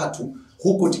mpaka wa tatu,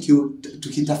 huko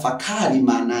tukitafakari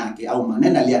maana yake au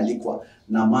maneno yaliyoandikwa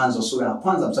na Mwanzo sura ya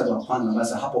kwanza mstari wa kwanza.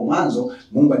 Basi hapo mwanzo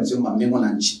Mungu aliziumba mbingu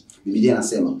na nchi. Biblia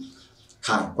inasema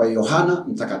haya. Kwa Yohana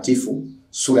mtakatifu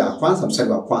sura ya kwanza mstari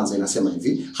wa kwanza inasema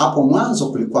hivi: hapo mwanzo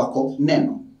kulikuwako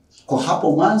neno. Kwa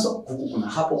hapo mwanzo kuna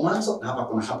hapo mwanzo na hapa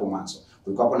kuna hapo mwanzo.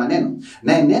 Kulikuwako na neno,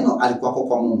 naye neno alikuwako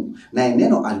kwa Mungu, naye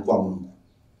neno alikuwa Mungu.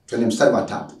 Twende mstari wa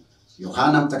tatu.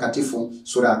 Yohana mtakatifu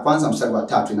sura ya kwanza mstari wa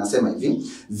tatu inasema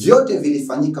hivi: vyote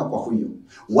vilifanyika kwa huyo,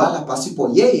 wala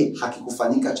pasipo yeye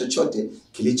hakikufanyika chochote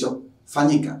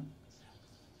kilichofanyika.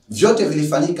 Vyote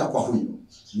vilifanyika kwa huyo.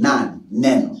 Nani?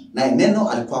 Neno. Naye neno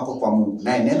alikuwako kwa Mungu,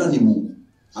 naye neno ni Mungu.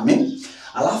 Amen.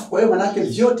 Alafu kwa hiyo manake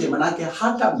vyote, manake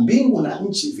hata mbingu na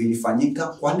nchi vilifanyika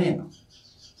kwa neno.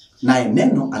 Naye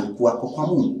neno alikuwako kwa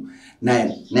Mungu,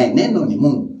 naye neno ni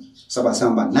Mungu. Sababu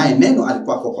sema naye neno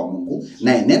alikuwako kwa Mungu,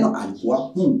 naye neno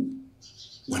alikuwa Mungu.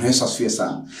 Bwana Yesu asifiwe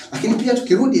sana. Lakini pia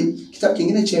tukirudi kitabu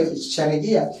kingine cha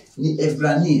rejea ni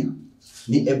Ebrania.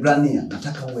 Ni Ebrania.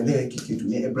 Nataka uelewe kitu.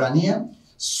 Ni Ebrania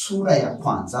sura ya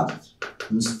kwanza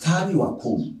mstari wa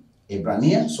 10.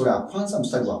 Ebrania sura ya kwanza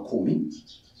mstari wa 10.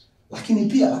 Lakini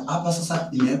pia hapa sasa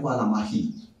imewekwa alama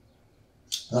hii.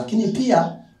 Lakini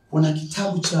pia kuna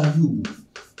kitabu cha Ayubu.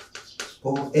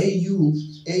 Kwa AU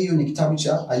ni kitabu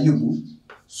cha Ayubu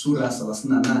sura ya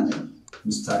 38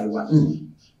 mstari wa 4.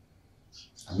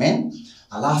 Amen.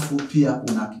 Alafu pia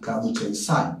kuna kitabu cha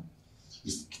Isaya.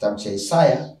 Kitabu cha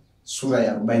Isaya sura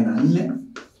ya 44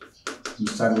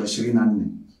 mstari wa 24.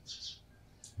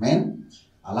 Amen.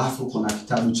 Alafu kuna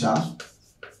kitabu cha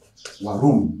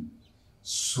Warumi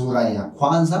sura ya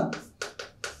 1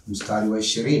 mstari wa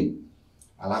 20.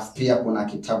 Alafu pia kuna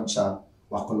kitabu cha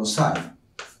Wakolosai.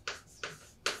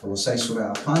 Kolosai sura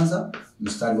ya 1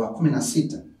 mstari wa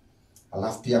 16.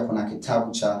 Alafu pia kuna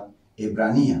kitabu cha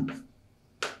Ebrania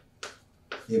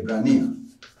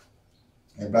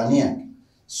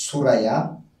sura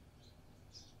ya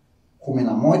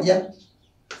 11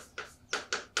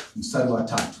 mstari wa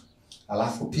 3.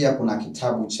 Alafu pia kuna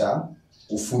kitabu cha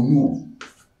Ufunuo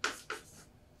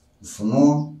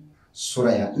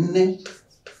sura ya 4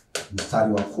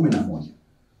 mstari wa 11.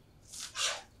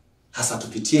 Hasa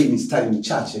tupitie mistari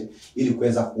michache ili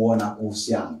kuweza kuona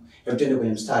uhusiano. Hebu tuende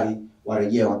kwenye mstari wa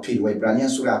rejea wa pili. Waebrania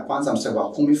sura ya 1 mstari wa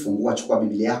 10. Fungua, chukua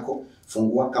Biblia yako,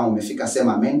 fungua. Kama umefika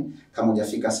sema amen, kama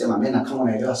hujafika sema amen, na kama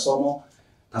unaelewa somo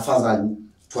tafadhali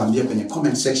tuambie kwenye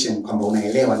comment section kwamba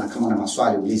unaelewa, na kama una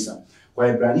maswali uliza.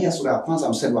 Waebrania sura ya 1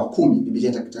 mstari wa 10,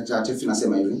 Biblia Takatifu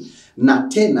inasema hivi: na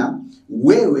tena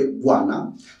wewe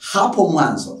Bwana hapo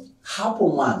mwanzo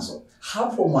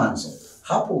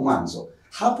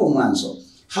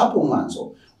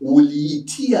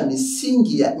uliitia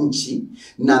misingi ya nchi,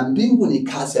 na mbingu ni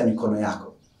kazi ya mikono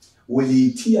yako.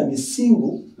 Uliitia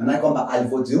misingi, maana kwamba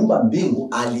alipoziumba mbingu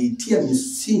aliitia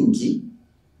misingi.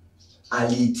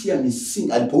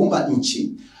 Alipoumba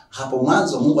nchi, hapo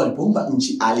mwanzo Mungu alipoumba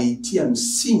nchi aliitia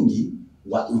msingi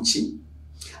wa nchi.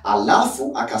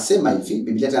 Alafu akasema hivi,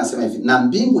 Biblia inasema hivi: na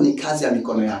mbingu ni kazi ya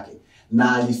mikono yake.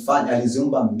 Na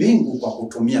aliziumba mbingu kwa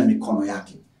kutumia mikono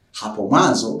yake. Hapo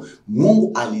mwanzo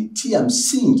Mungu alitia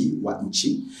msingi wa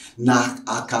nchi na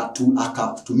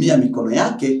akatumia mikono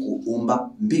yake kuumba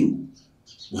mbingu.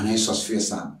 Bwana Yesu asifiwe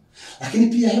sana. Lakini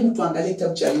pia hebu tuangalie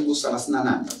kitabu cha Ayubu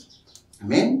 38.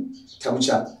 Amen. Kitabu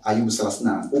cha Ayubu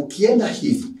 38. Ukienda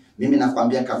hivi, mimi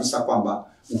nakwambia kabisa kwamba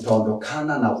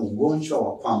utaondokana na ugonjwa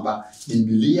wa kwamba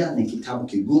Biblia ni kitabu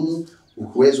kigumu,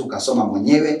 huwezi ukasoma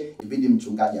mwenyewe, ibidi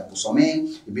mchungaji akusomee,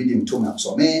 ibidi mtume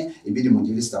akusomee, ibidi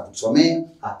mwinjilisti akusomee.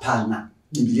 Hapana.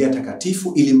 Biblia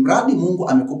Takatifu, ili mradi Mungu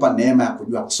amekupa neema ya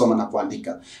kujua kusoma na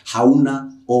kuandika,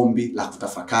 hauna ombi la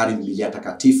kutafakari Biblia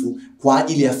Takatifu kwa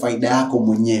ajili ya faida yako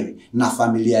mwenyewe na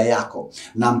familia yako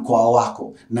na mkoa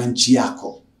wako na nchi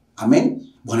yako. Amen.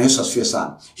 Bwana Yesu asifiwe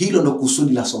sana. Hilo ndo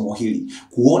kusudi la somo hili,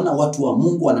 kuona watu wa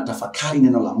Mungu wanatafakari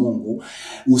neno la Mungu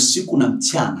usiku na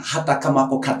mchana, hata kama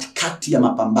wako katikati ya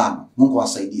mapambano. Mungu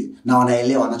awasaidie na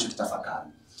wanaelewa wanachotafakari.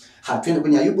 Twende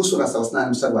kwenye Ayubu sura 38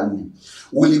 mstari wa 4.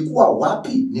 Ulikuwa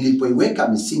wapi nilipoiweka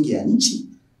misingi ya nchi?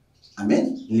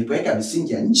 Amen. Nilipoweka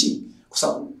misingi ya nchi, kwa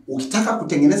sababu ukitaka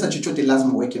kutengeneza chochote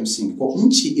lazima uweke msingi. Kwa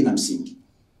nchi ina msingi,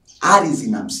 ardhi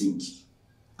ina msingi.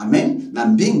 Amen. Na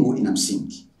mbingu ina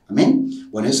msingi. Amen.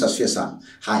 Bwana Yesu asifiwe sana.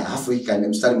 Haya, hafu ikaenda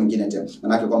mstari mwingine tena.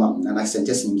 Maana kwamba ana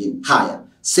sentence nyingine. Haya,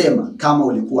 sema kama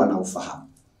ulikuwa na ufahamu.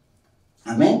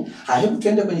 Amen. Haya, hebu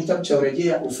tuende kwenye kitabu cha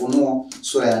Rejea, Ufunuo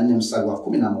sura ya 4 mstari wa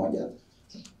 11.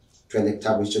 Tuende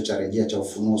kitabu hicho cha Rejea cha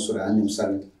Ufunuo sura ya 4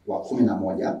 mstari wa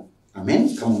 11.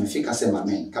 Amen. Kama umefika sema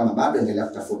amen. Kama bado endelea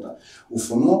kutafuta.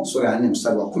 Ufunuo sura ya 4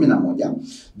 mstari wa 11.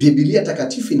 Biblia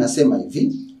Takatifu inasema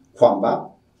hivi kwamba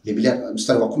Biblia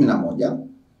mstari wa 11,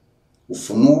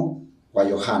 Ufunuo wa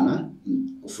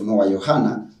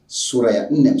Yohana sura ya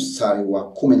 4 mstari wa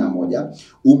 11,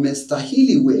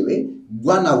 umestahili wewe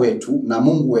Bwana wetu na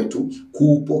Mungu wetu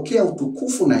kuupokea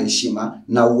utukufu na heshima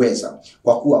na uweza,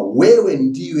 kwa kuwa wewe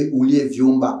ndiwe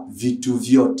uliyeviumba vitu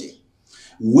vyote.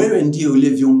 Wewe ndiye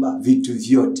uliyeviumba vitu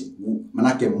vyote.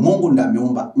 Manake Mungu ndiye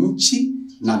ameumba nchi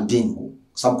na mbingu,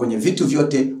 kwa sababu kwenye vitu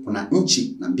vyote kuna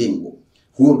nchi na mbingu.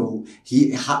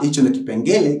 Hicho ndio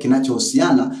kipengele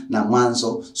kinachohusiana na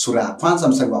Mwanzo sura ya 1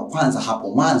 mstari wa 1.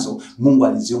 Hapo mwanzo Mungu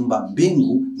aliziumba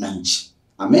mbingu na nchi.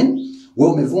 Amen.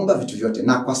 Wewe umeviumba vitu vyote,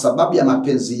 na kwa sababu ya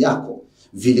mapenzi yako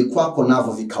vilikuwako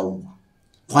navyo vikaumbwa.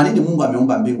 Kwa nini Mungu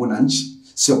ameumba mbingu na nchi?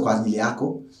 Sio kwa ajili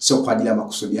yako, sio kwa ajili ya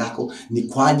makusudi yako, ni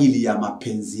kwa ajili ya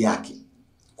mapenzi yake.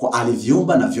 Kwa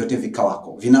aliviumba na vyote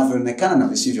vikawako, vinavyoonekana na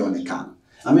visivyoonekana.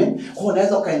 Amen. Kwa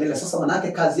unaweza ukaendelea sasa,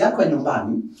 manake kazi yako ya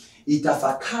nyumbani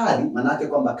itafakari, manake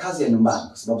kwamba kazi ya nyumbani,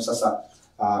 kwa sababu sasa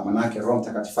manake Roho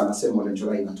Mtakatifu anasema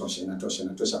Olenjolaim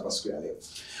inatosha kwa siku ya leo.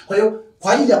 Kwa hiyo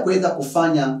kwa ajili ya kuweza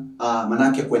kufanya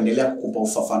manake kuendelea kukupa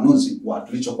ufafanuzi wa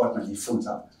tulichokuwa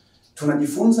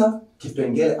tunajifunza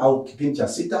kipengele au kipindi cha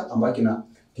 6 ambacho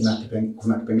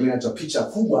kuna kipengele cha picha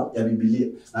kubwa ya Biblia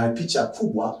na picha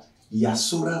kubwa ya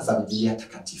sura za Biblia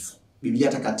Takatifu.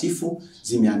 Biblia Takatifu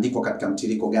zimeandikwa katika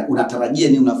mtiririko gani? Unatarajia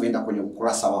nini unavyoenda kwenye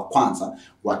ukurasa wa kwanza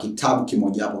wa kitabu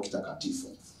kimoja hapo kitakatifu?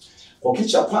 Kwa kitu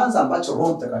cha kwanza ambacho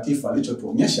Roho Mtakatifu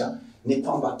alichotuonyesha ni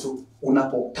kwamba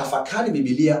unapotafakari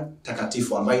Biblia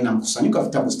Takatifu ambayo ina mkusanyiko wa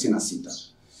vitabu 66.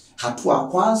 Hatua ya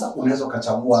kwanza unaweza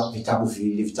ukachagua vitabu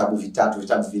viwili, vitabu vitatu,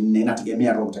 vitabu vinne,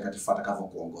 inategemea Roho Mtakatifu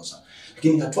atakavyokuongoza.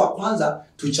 Lakini hatua ya kwanza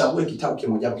tuchague kitabu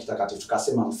kimoja hapo kitakatifu.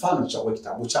 Tukasema mfano tuchague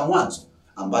kitabu cha Mwanzo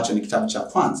ambacho ni kitabu cha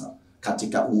kwanza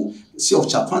katika sio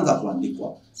cha kwanza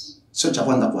kuandikwa. Sio cha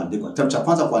kwanza kuandikwa. Kitabu cha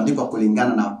kwanza kuandikwa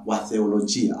kulingana na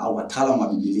watheolojia au wataalamu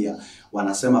wa Biblia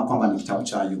wanasema kwamba ni kitabu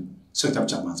cha Ayubu. Sio kitabu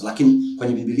cha Mwanzo, lakini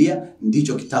kwenye Biblia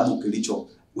ndicho kitabu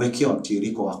kilichowekewa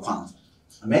mtiririko wa kwanza.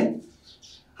 Amen.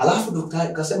 Halafu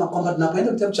tukasema kwamba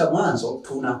tunapoenda kitabu cha Mwanzo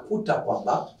tunakuta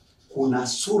kwamba kuna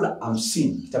sura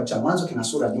 50. Kitabu cha Mwanzo kina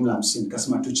sura jumla 50.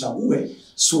 Tukasema tuchague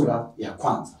sura ya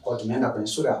kwanza. Kwa hiyo tumeenda kwenye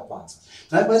sura ya kwanza.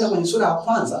 Tunapoenda kwenye sura ya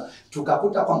kwanza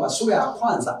tukakuta kwamba sura ya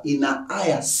kwanza ina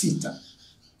aya 6.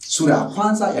 Sura ya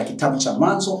kwanza ya kitabu cha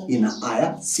Mwanzo ina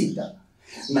aya 6.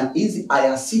 Na hizi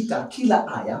aya 6 kila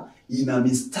aya ina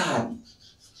mistari.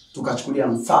 Tukachukulia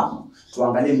mfano,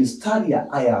 tuangalie mistari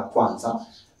ya aya ya kwanza.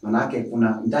 Manake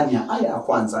kuna ndani ya aya ya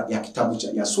kwanza ya kitabu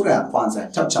ya sura ya kwanza ya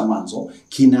kitabu cha Mwanzo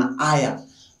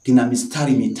kina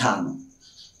mistari 5.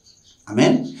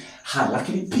 Amen.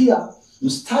 Lakini pia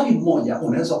mstari mmoja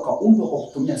unaweza kaundwa kwa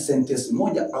kutumia sentence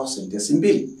moja au sentence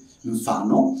mbili.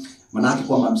 Mfano, manake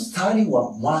kwamba mstari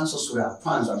wa Mwanzo sura ya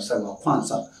kwanza mstari wa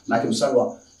kwanza, manake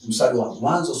mstari wa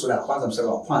Mwanzo sura ya kwanza mstari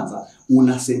wa kwanza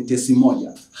una sentence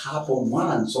moja. Hapo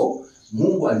mwanzo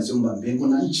Mungu aliziumba mbingu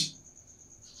na nchi.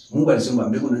 Mungu aliziumba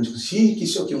mbingu na nchi. Hiki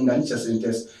sio kiunganishi cha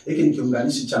sentence. Hiki ni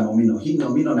kiunganishi cha nomino. Hii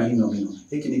nomino na hii nomino.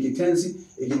 Hiki ni kitenzi,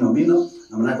 hiki nomino.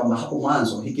 Na maana kwamba hapo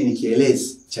mwanzo hiki ni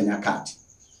kielezi cha nyakati.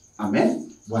 Amen.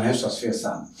 Bwana Yesu asifiwe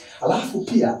sana. Alafu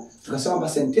pia tukasema kwamba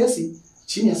sentence,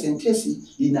 chini ya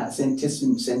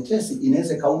sentence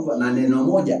inaweza kaundwa na neno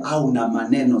moja au na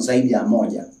maneno zaidi ya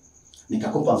moja.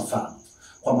 Nikakupa mfano.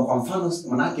 Kwa mfano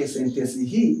manake sentence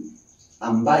hii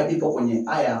ambayo ipo kwenye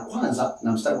aya ya kwanza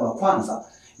na mstari wa kwanza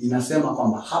inasema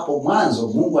kwamba hapo mwanzo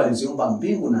Mungu aliziumba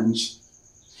mbingu na nchi.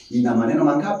 Ina maneno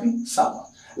mangapi? 7.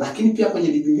 Lakini pia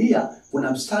kwenye Biblia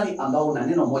kuna mstari ambao una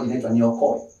neno moja inaitwa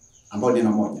niokoe, ambao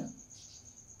neno moja.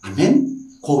 Amen.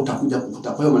 Kwa utakuja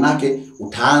kukuta. Kwa hiyo manake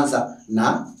utaanza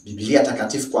na Biblia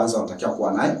Takatifu kwanza unatakiwa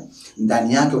kuwa nayo.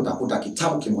 Ndani yake utakuta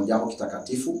kitabu kimoja hapo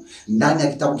kitakatifu. Ndani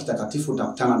ya kitabu kitakatifu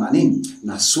utakutana na nini?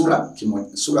 Na sura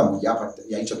moja hapa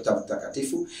ya hicho kitabu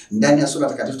kitakatifu. Ndani ya sura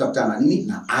takatifu utakutana na nini?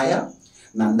 Na aya.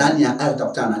 Na ndani ya aya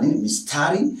utakutana na nini?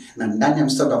 Mistari. Na ndani ya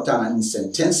mstari utakutana na nini?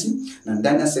 Sentensi. Na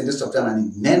ndani ya sentensi utakutana na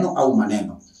nini? Neno au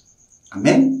maneno.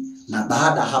 Amen. Na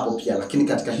baada hapo pia, lakini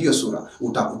katika hiyo sura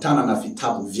utakutana na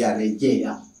vitabu vya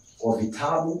rejea. Kwa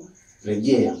vitabu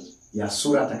rejea ya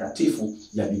sura takatifu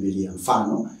ya Biblia.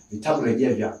 Mfano, vitabu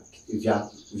rejea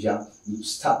vya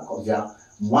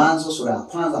Mwanzo sura ya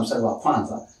kwanza mstari wa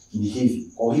kwanza ni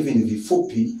hivi. Kwa hivi ni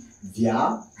vifupi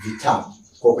vya vitabu.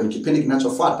 Kwa kwenye kipindi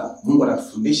kinachofuata Mungu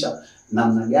atatufundisha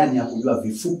namna gani ya kujua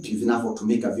vifupi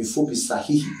vinavyotumika, vifupi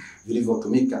sahihi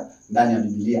vilivyotumika ndani ya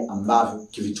Biblia ambavyo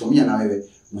kivitumia na wewe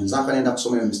mwenzako anaenda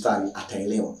kusoma hiyo mistari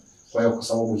ataelewa. Kwa hiyo kwa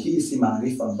sababu hii si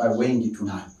maarifa ambayo wengi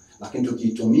tunayo, lakini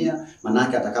tukiitumia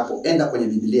manake atakapoenda kwenye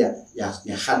Biblia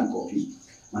ya hard copy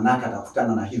manake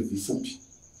atakutana na hivi vifupi.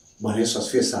 Bwana Yesu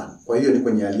asifiwe sana. Kwa hiyo ni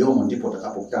kwenye yaliomo ndipo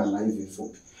utakapokutana na hivi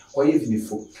vifupi. Kwa hiyo hivi ni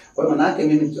vifupi. Kwa hiyo manake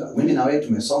mimi na wewe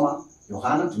tumesoma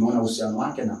Yohana, tumeona uhusiano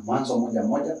wake na Mwanzo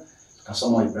 1:1,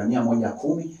 tukasoma Waebrania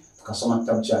 1:10, tukasoma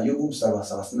kitabu cha Ayubu sura ya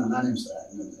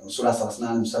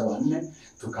 38 mstari wa 4,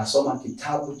 tukasoma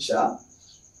kitabu cha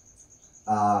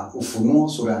Ufunuo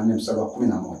sura ya 4 mstari wa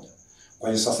 11. Kwa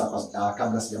hiyo sasa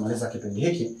kabla sijamaliza kipindi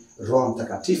hiki, Roho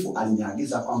Mtakatifu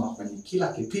aliniagiza kwamba kwenye kila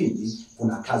kipindi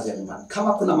kuna kazi ya nyumbani.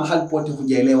 Kama kuna mahali pote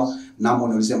hujaelewa, naomba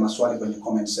uniulize maswali kwenye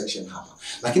comment section hapa.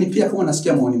 Lakini pia kama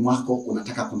unasikia moyoni mwako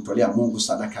unataka kumtolea Mungu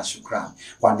sadaka ya shukrani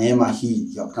kwa neema hii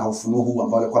ya ufunuo huu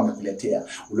ambao alikuwa amekuletea,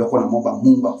 uliokuwa unaomba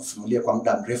Mungu akufunulie kwa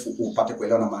muda mrefu upate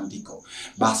kuelewa na maandiko,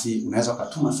 basi unaweza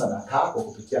kutuma sadaka yako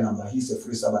kupitia namba hii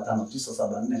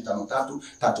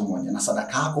 0759745331 na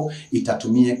sadaka yako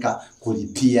itatumika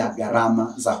kulipia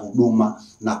gharama za huduma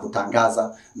na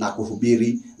kutangaza na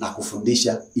kuhubiri na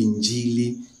kufundisha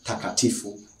injili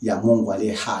takatifu ya Mungu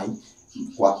aliye hai,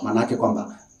 kwa manake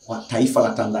kwamba kwa taifa la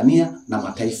Tanzania na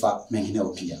mataifa mengineo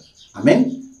pia.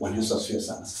 Amen. Bwana Yesu asifiwe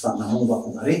sana. Sasa na Mungu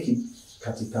akubariki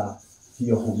katika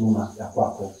hiyo huduma ya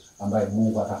kwako ambayo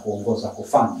Mungu atakuongoza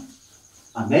kufanya.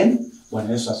 Amen.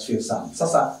 Bwana Yesu asifiwe sana.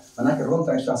 Sasa manake Roho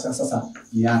Mtakatifu sasa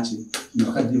niache ni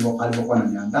wakati alivyokuwa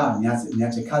ananiandaa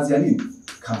niache kazi ya nini?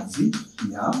 Kazi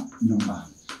ya nyumbani.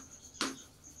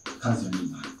 kazi ya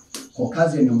nyumbani. Kwa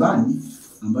kazi ya nyumbani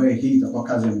ambayo hii itakuwa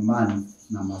kazi ya nyumbani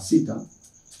namba 6.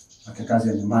 Kwa kazi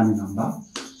ya nyumbani namba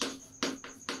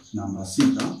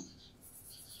 6.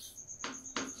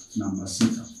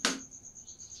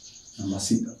 Namba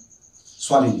 6.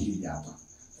 Swali ni hili hapa.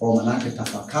 Kwa maana yake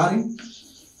tafakari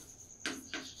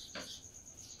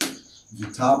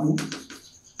vitabu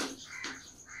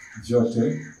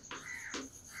vyote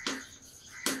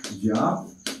vya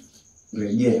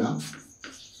rejea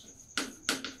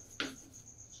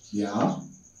ya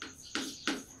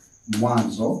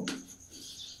Mwanzo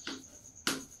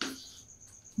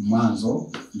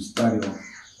mstari wa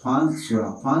kwanza, sura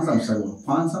ya kwanza mstari wa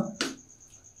kwanza,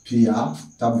 pia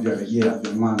vitabu vya rejea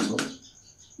vya Mwanzo.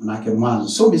 Manake Mwanzo,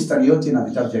 so mistari yote na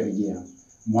vitabu vya rejea.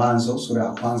 Mwanzo sura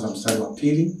ya kwanza mstari wa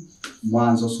pili,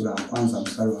 Mwanzo sura ya kwanza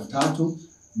mstari wa 3,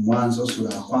 Mwanzo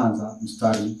sura ya kwanza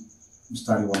mstari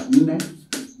wa 4,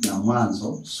 na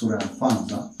Mwanzo sura ya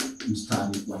kwanza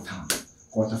mstari wa 5.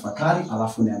 Kwa tafakari,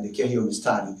 alafu niandikie hiyo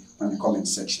mistari kwenye comment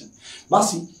section.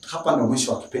 Basi hapa ndio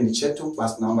mwisho wa kipindi chetu.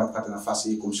 Basi naomba tupate nafasi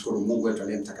hii kumshukuru Mungu wetu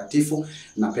aliye mtakatifu.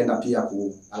 Napenda pia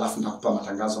alafu nitakupa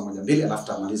matangazo moja mbili, alafu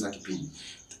tutamaliza kipindi.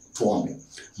 Tuombe.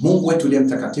 Mungu wetu aliye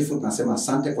mtakatifu, tunasema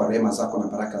asante kwa rehema zako na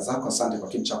baraka zako. Asante kwa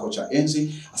kiti chako cha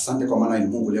enzi. Asante kwa maana ni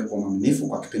Mungu uliyekuwa mwaminifu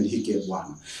kwa kipindi hiki,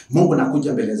 Bwana. Mungu,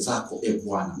 nakuja mbele zako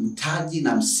Bwana, mtaji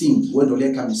na msingi, wewe ndio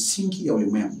uliyeka misingi ya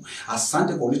ulimwengu.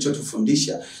 Asante kwa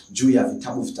ulichotufundisha juu ya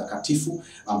vitabu vitakatifu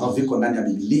ambavyo viko ndani ya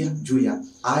Biblia,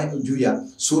 juu ya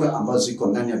sura ambazo ziko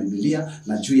ndani ya Biblia,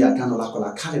 na juu ya agano lako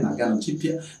la kale na agano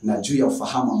jipya, na juu ya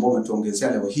ufahamu ambao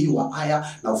umetuongezea leo hii wa aya,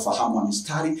 na ufahamu wa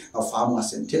mistari, na ufahamu wa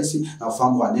sentensi, na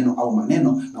ufahamu wa neno au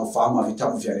maneno, na ufahamu wa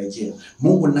vitabu vya rejea.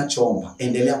 Mungu, ninachoomba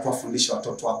endelea kuwafundisha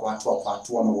watoto wako hatua kwa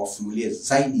hatua, na wafunulie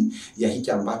zaidi ya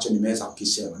hiki ambacho nimeweza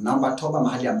kukisema. Naomba toba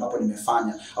mahali ambapo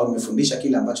nimefanya au nimefundisha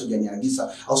kile ambacho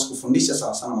hujaniagiza au sikufundisha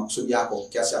sawa sana makusudi yako,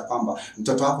 kiasi ya kwamba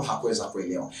mtoto wako hakuweza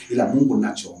kuelewa. Ila Mungu,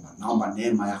 ninachoomba, naomba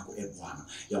neema yako Bwana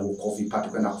ya wokovu ipate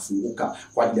kwenda kufunguka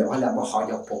kwa ajili ya wale ambao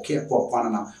hawajakupokea kuwa Bwana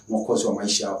na Mwokozi wa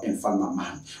maisha yao. Mfalme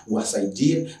amani,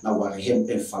 uwasaidie na uwarehemu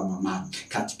Mfalme amani,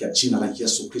 katika jina la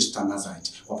Yesu Kristo wa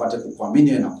Nazareti. Wapate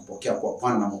kukuamini na kupokea kwa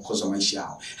Bwana na Mwokozi wa maisha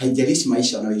yao. Haijalishi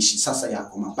maisha wanayoishi sasa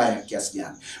yako mabaya kiasi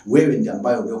gani, wewe ndiye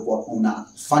ambaye uliokuwa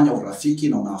unafanya urafiki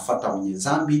na unawafuata wenye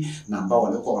dhambi na ambao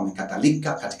walikuwa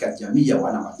wamekatalika katika jamii ya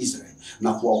wana wa Israeli,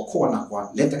 na kuwaokoa na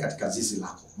kuwaleta katika zizi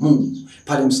lako. Mungu,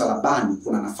 pale msalabani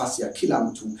kuna nafasi ya kila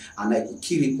mtu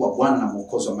anayekukiri kuwa Bwana na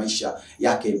Mwokozi wa maisha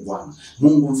yake. Bwana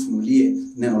Mungu, mfunulie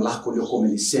neno lako uliokuwa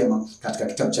umelisema katika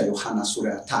kitabu cha Yohana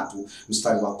sura ya 3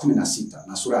 mstari wa 16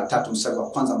 na sura ya 3 mstari wa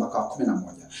 1 mpaka wa 11,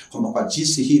 kwamba kwa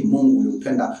jinsi hii Mungu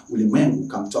uliupenda ulimwengu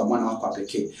ukamtoa mwana wako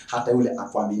pekee, hata yule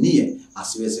akuaminie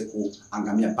asiweze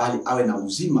kuangamia bali awe na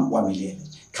uzima wa milele,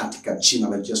 katika jina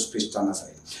la Yesu Kristo wa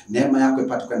Nazareti. Neema yako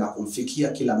ipate kwenda kumfikia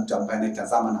kila mtu ambaye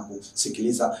anatazama na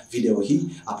kusikiliza video hii,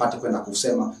 apate kwenda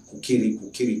kusema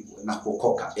kukiri na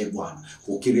kuokoka Bwana.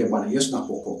 Kukiri Bwana Yesu na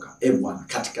kuokoka Bwana,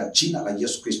 katika jina la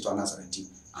Yesu Kristo wa Nazareti.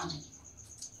 Amen.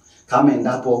 Kama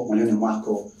endapo moyoni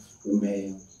mwako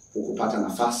ukupata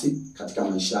nafasi katika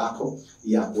maisha yako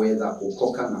ya kuweza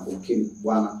kuokoka na kumkiri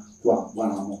Bwana kwa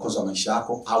Bwana na Mwokozi wa maisha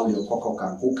yako, au uliokoka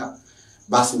ukaanguka,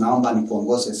 basi naomba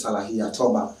nikuongoze sala hii ya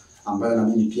toba ambayo na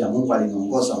mimi pia Mungu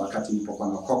aliniongoza wakati nilipokuwa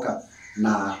naokoka,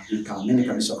 na nikaamini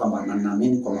kabisa kwamba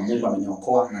naamini kwamba Mungu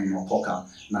ameniokoa na nimeokoka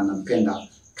na nampenda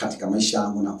katika maisha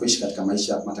yangu na kuishi katika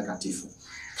maisha matakatifu.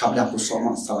 Kabla ya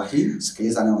kusoma sala hii,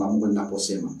 sikiliza neno la Mungu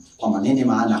linaposema kwamba nini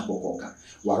maana ya kuokoka.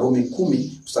 Warumi 10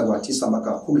 mstari wa 9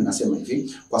 mpaka 10 nasema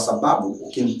hivi: kwa sababu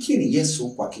ukimkiri Yesu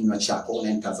kwa kinywa chako,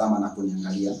 unanitazama na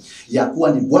kuniangalia, ya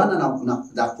kuwa ni Bwana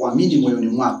na kuamini moyoni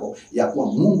mwako ya kuwa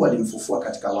Mungu alimfufua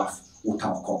katika wafu,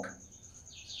 utaokoka.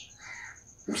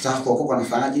 Ukitaka kuokoka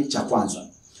unafanyaje? Cha kwanza,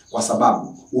 kwa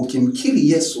sababu ukimkiri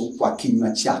Yesu kwa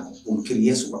kinywa chako, umkiri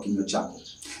Yesu kwa kinywa chako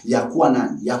ya kuwa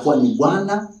nani? Ya kuwa ni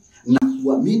Bwana, na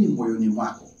kuamini moyoni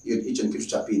mwako, hicho ni kitu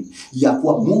cha pili, ya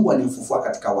kuwa Mungu alimfufua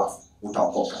katika wafu,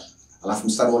 utaokoka. Alafu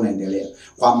mstari unaendelea,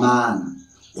 kwa maana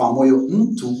kwa moyo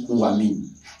mtu huamini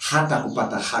hata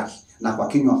kupata haki, na kwa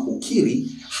kinywa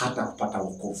hukiri hata kupata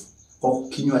wokovu. Kwa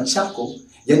kinywa chako,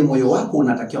 yani moyo wako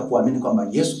unatakiwa kuamini kwamba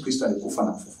Yesu Kristo alikufa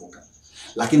na kufufuka,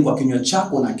 lakini kwa kinywa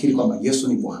chako unakiri kwamba Yesu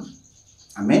ni Bwana.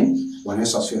 Amen. Bwana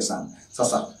Yesu asifiwe sana.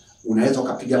 Sasa unaweza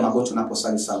ukapiga magoti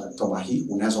unaposali sala toba hii,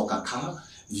 unaweza ukakaa,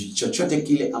 chochote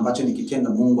kile ambacho ni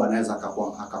kitendo Mungu anaweza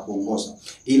akakuongoza,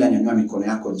 ila nyanyua mikono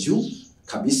yako juu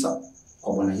kabisa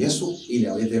kwa Bwana Yesu ili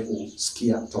aweze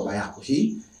kusikia toba yako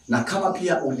hii. Na kama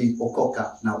pia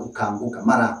uliokoka na ukaanguka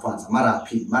mara ya kwanza, mara ya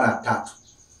pili, mara ya tatu,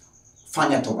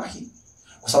 fanya toba hii,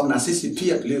 kwa sababu na sisi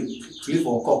pia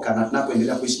tulipookoka na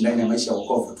tunapoendelea kuishi ndani ya maisha ya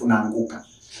wokovu tunaanguka.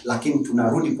 lakini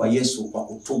tunarudi kwa Yesu kwa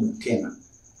kutubu tena.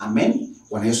 Amen.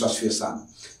 Bwana Yesu asifiwe sana.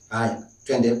 Haya,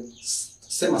 twende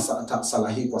sema sala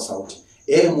hii kwa sauti.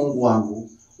 Ee Mungu wangu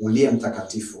uliye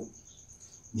mtakatifu,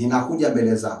 ninakuja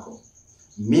mbele zako.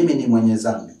 Mimi ni mwenye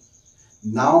dhambi.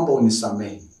 Naomba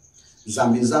unisamehe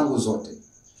dhambi zangu zote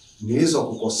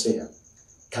nilizokukosea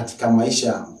katika maisha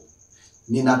yangu.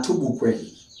 Ninatubu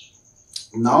kweli.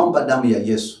 Naomba damu ya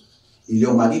Yesu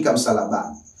iliyomwagika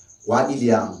msalabani kwa ajili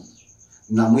yangu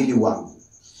na mwili wangu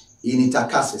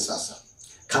initakase sasa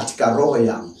katika roho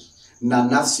yangu na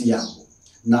nafsi yangu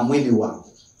na mwili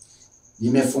wangu.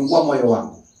 Nimefungua moyo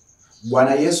wangu.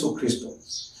 Bwana Yesu Kristo,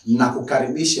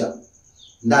 nakukaribisha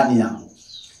ndani yangu.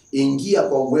 Ingia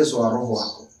kwa uwezo wa Roho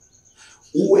wako.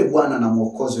 Uwe Bwana na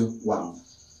Mwokozi wangu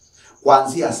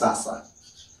kuanzia sasa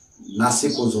na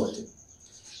siku zote.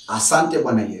 Asante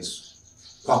Bwana Yesu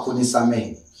kwa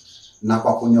kunisamehe na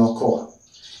kwa kuniokoa.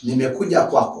 Nimekuja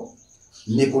kwako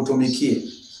nikutumikie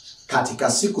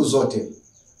katika siku zote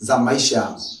za maisha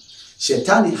yangu.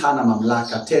 Shetani hana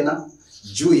mamlaka tena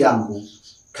juu yangu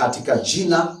katika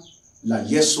jina la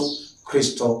Yesu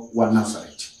Kristo wa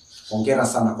Nazareti. Hongera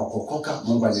sana kwa kuokoka.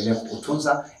 Mungu aendelee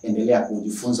kukutunza, endelea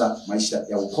kujifunza maisha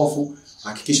ya wokovu.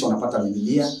 Hakikisha unapata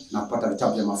Biblia na kupata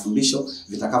vitabu vya mafundisho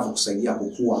vitakavyokusaidia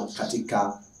kukua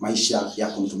katika maisha ya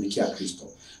kumtumikia Kristo.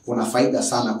 Kuna faida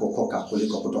sana kuokoka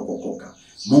kuliko kutookoka.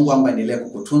 Mungu aendelee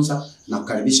kukutunza na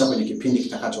kukaribisha kwenye kipindi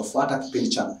kitakachofuata, kipindi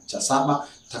cha 7,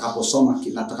 tutakaposoma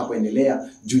na tutakapoendelea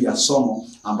juu ya somo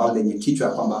ambalo lenye kichwa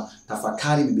kwamba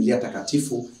tafakari Biblia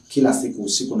Takatifu kila siku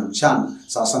usiku na mchana,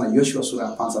 sawa sana Yoshua sura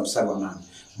ya 1 mstari wa 8.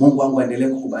 Mungu wangu aendelee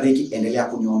kukubariki, endelea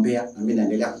kuniombea na mimi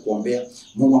naendelea kukuombea.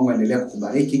 Mungu wangu aendelee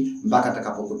kukubariki mpaka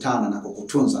atakapokutana na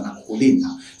kukutunza na kukulinda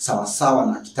sawa sawa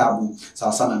na kitabu,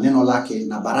 sawa sana neno lake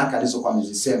na baraka alizokuwa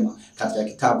amezisema katika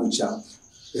kitabu cha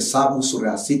Hesabu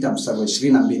sura ya 6 mstari wa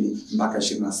 22 mpaka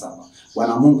 27.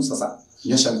 Bwana Mungu, sasa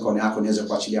nyosha mikono yako niweze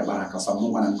kuachilia baraka, sababu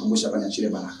Mungu ananikumbusha kwa niachilie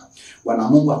baraka. Bwana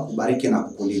Mungu akubariki na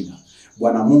kukulinda.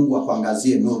 Bwana Mungu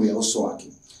akuangazie nuru ya uso wake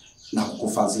na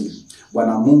kukufadhili.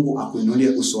 Bwana Mungu akuinulie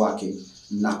uso wake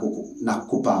na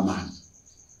kukupa amani.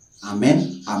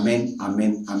 Amen, amen,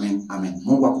 amen, amen, amen.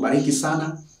 Mungu akubariki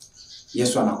sana.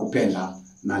 Yesu anakupenda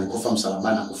na alikufa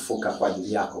msalabani na kufufuka kwa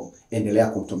ajili yako. Endelea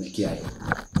kumtumikia yeye.